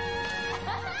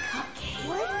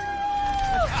 What?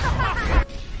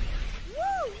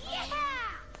 Woo! Yeah!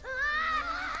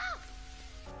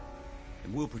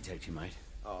 And we'll protect you, mate.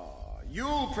 Oh,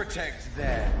 you'll protect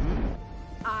them.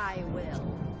 I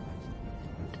will.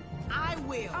 I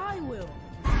will. I will.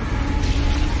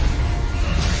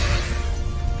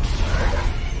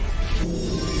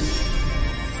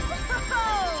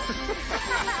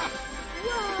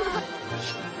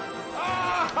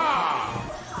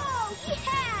 Oh,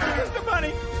 yeah! Mr.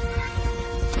 Bunny!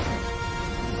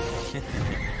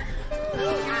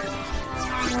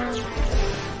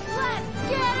 Let's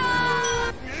get him!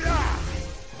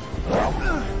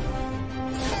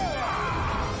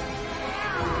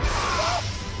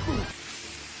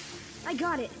 I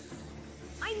got it.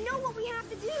 I know what we have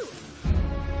to do.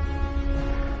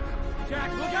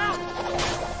 Jack, look out!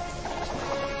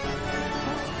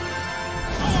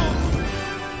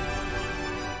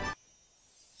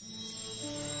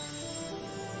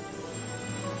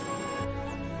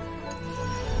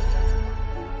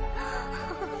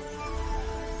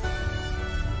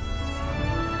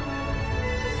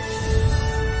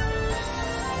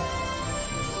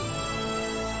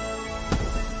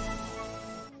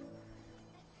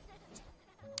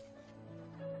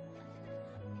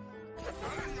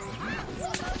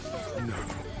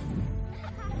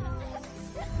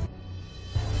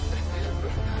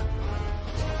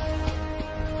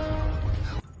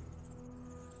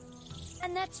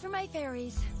 And that's for my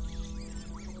fairies.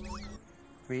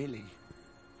 Really?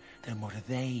 Then what are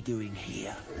they doing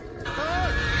here?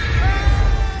 Ah!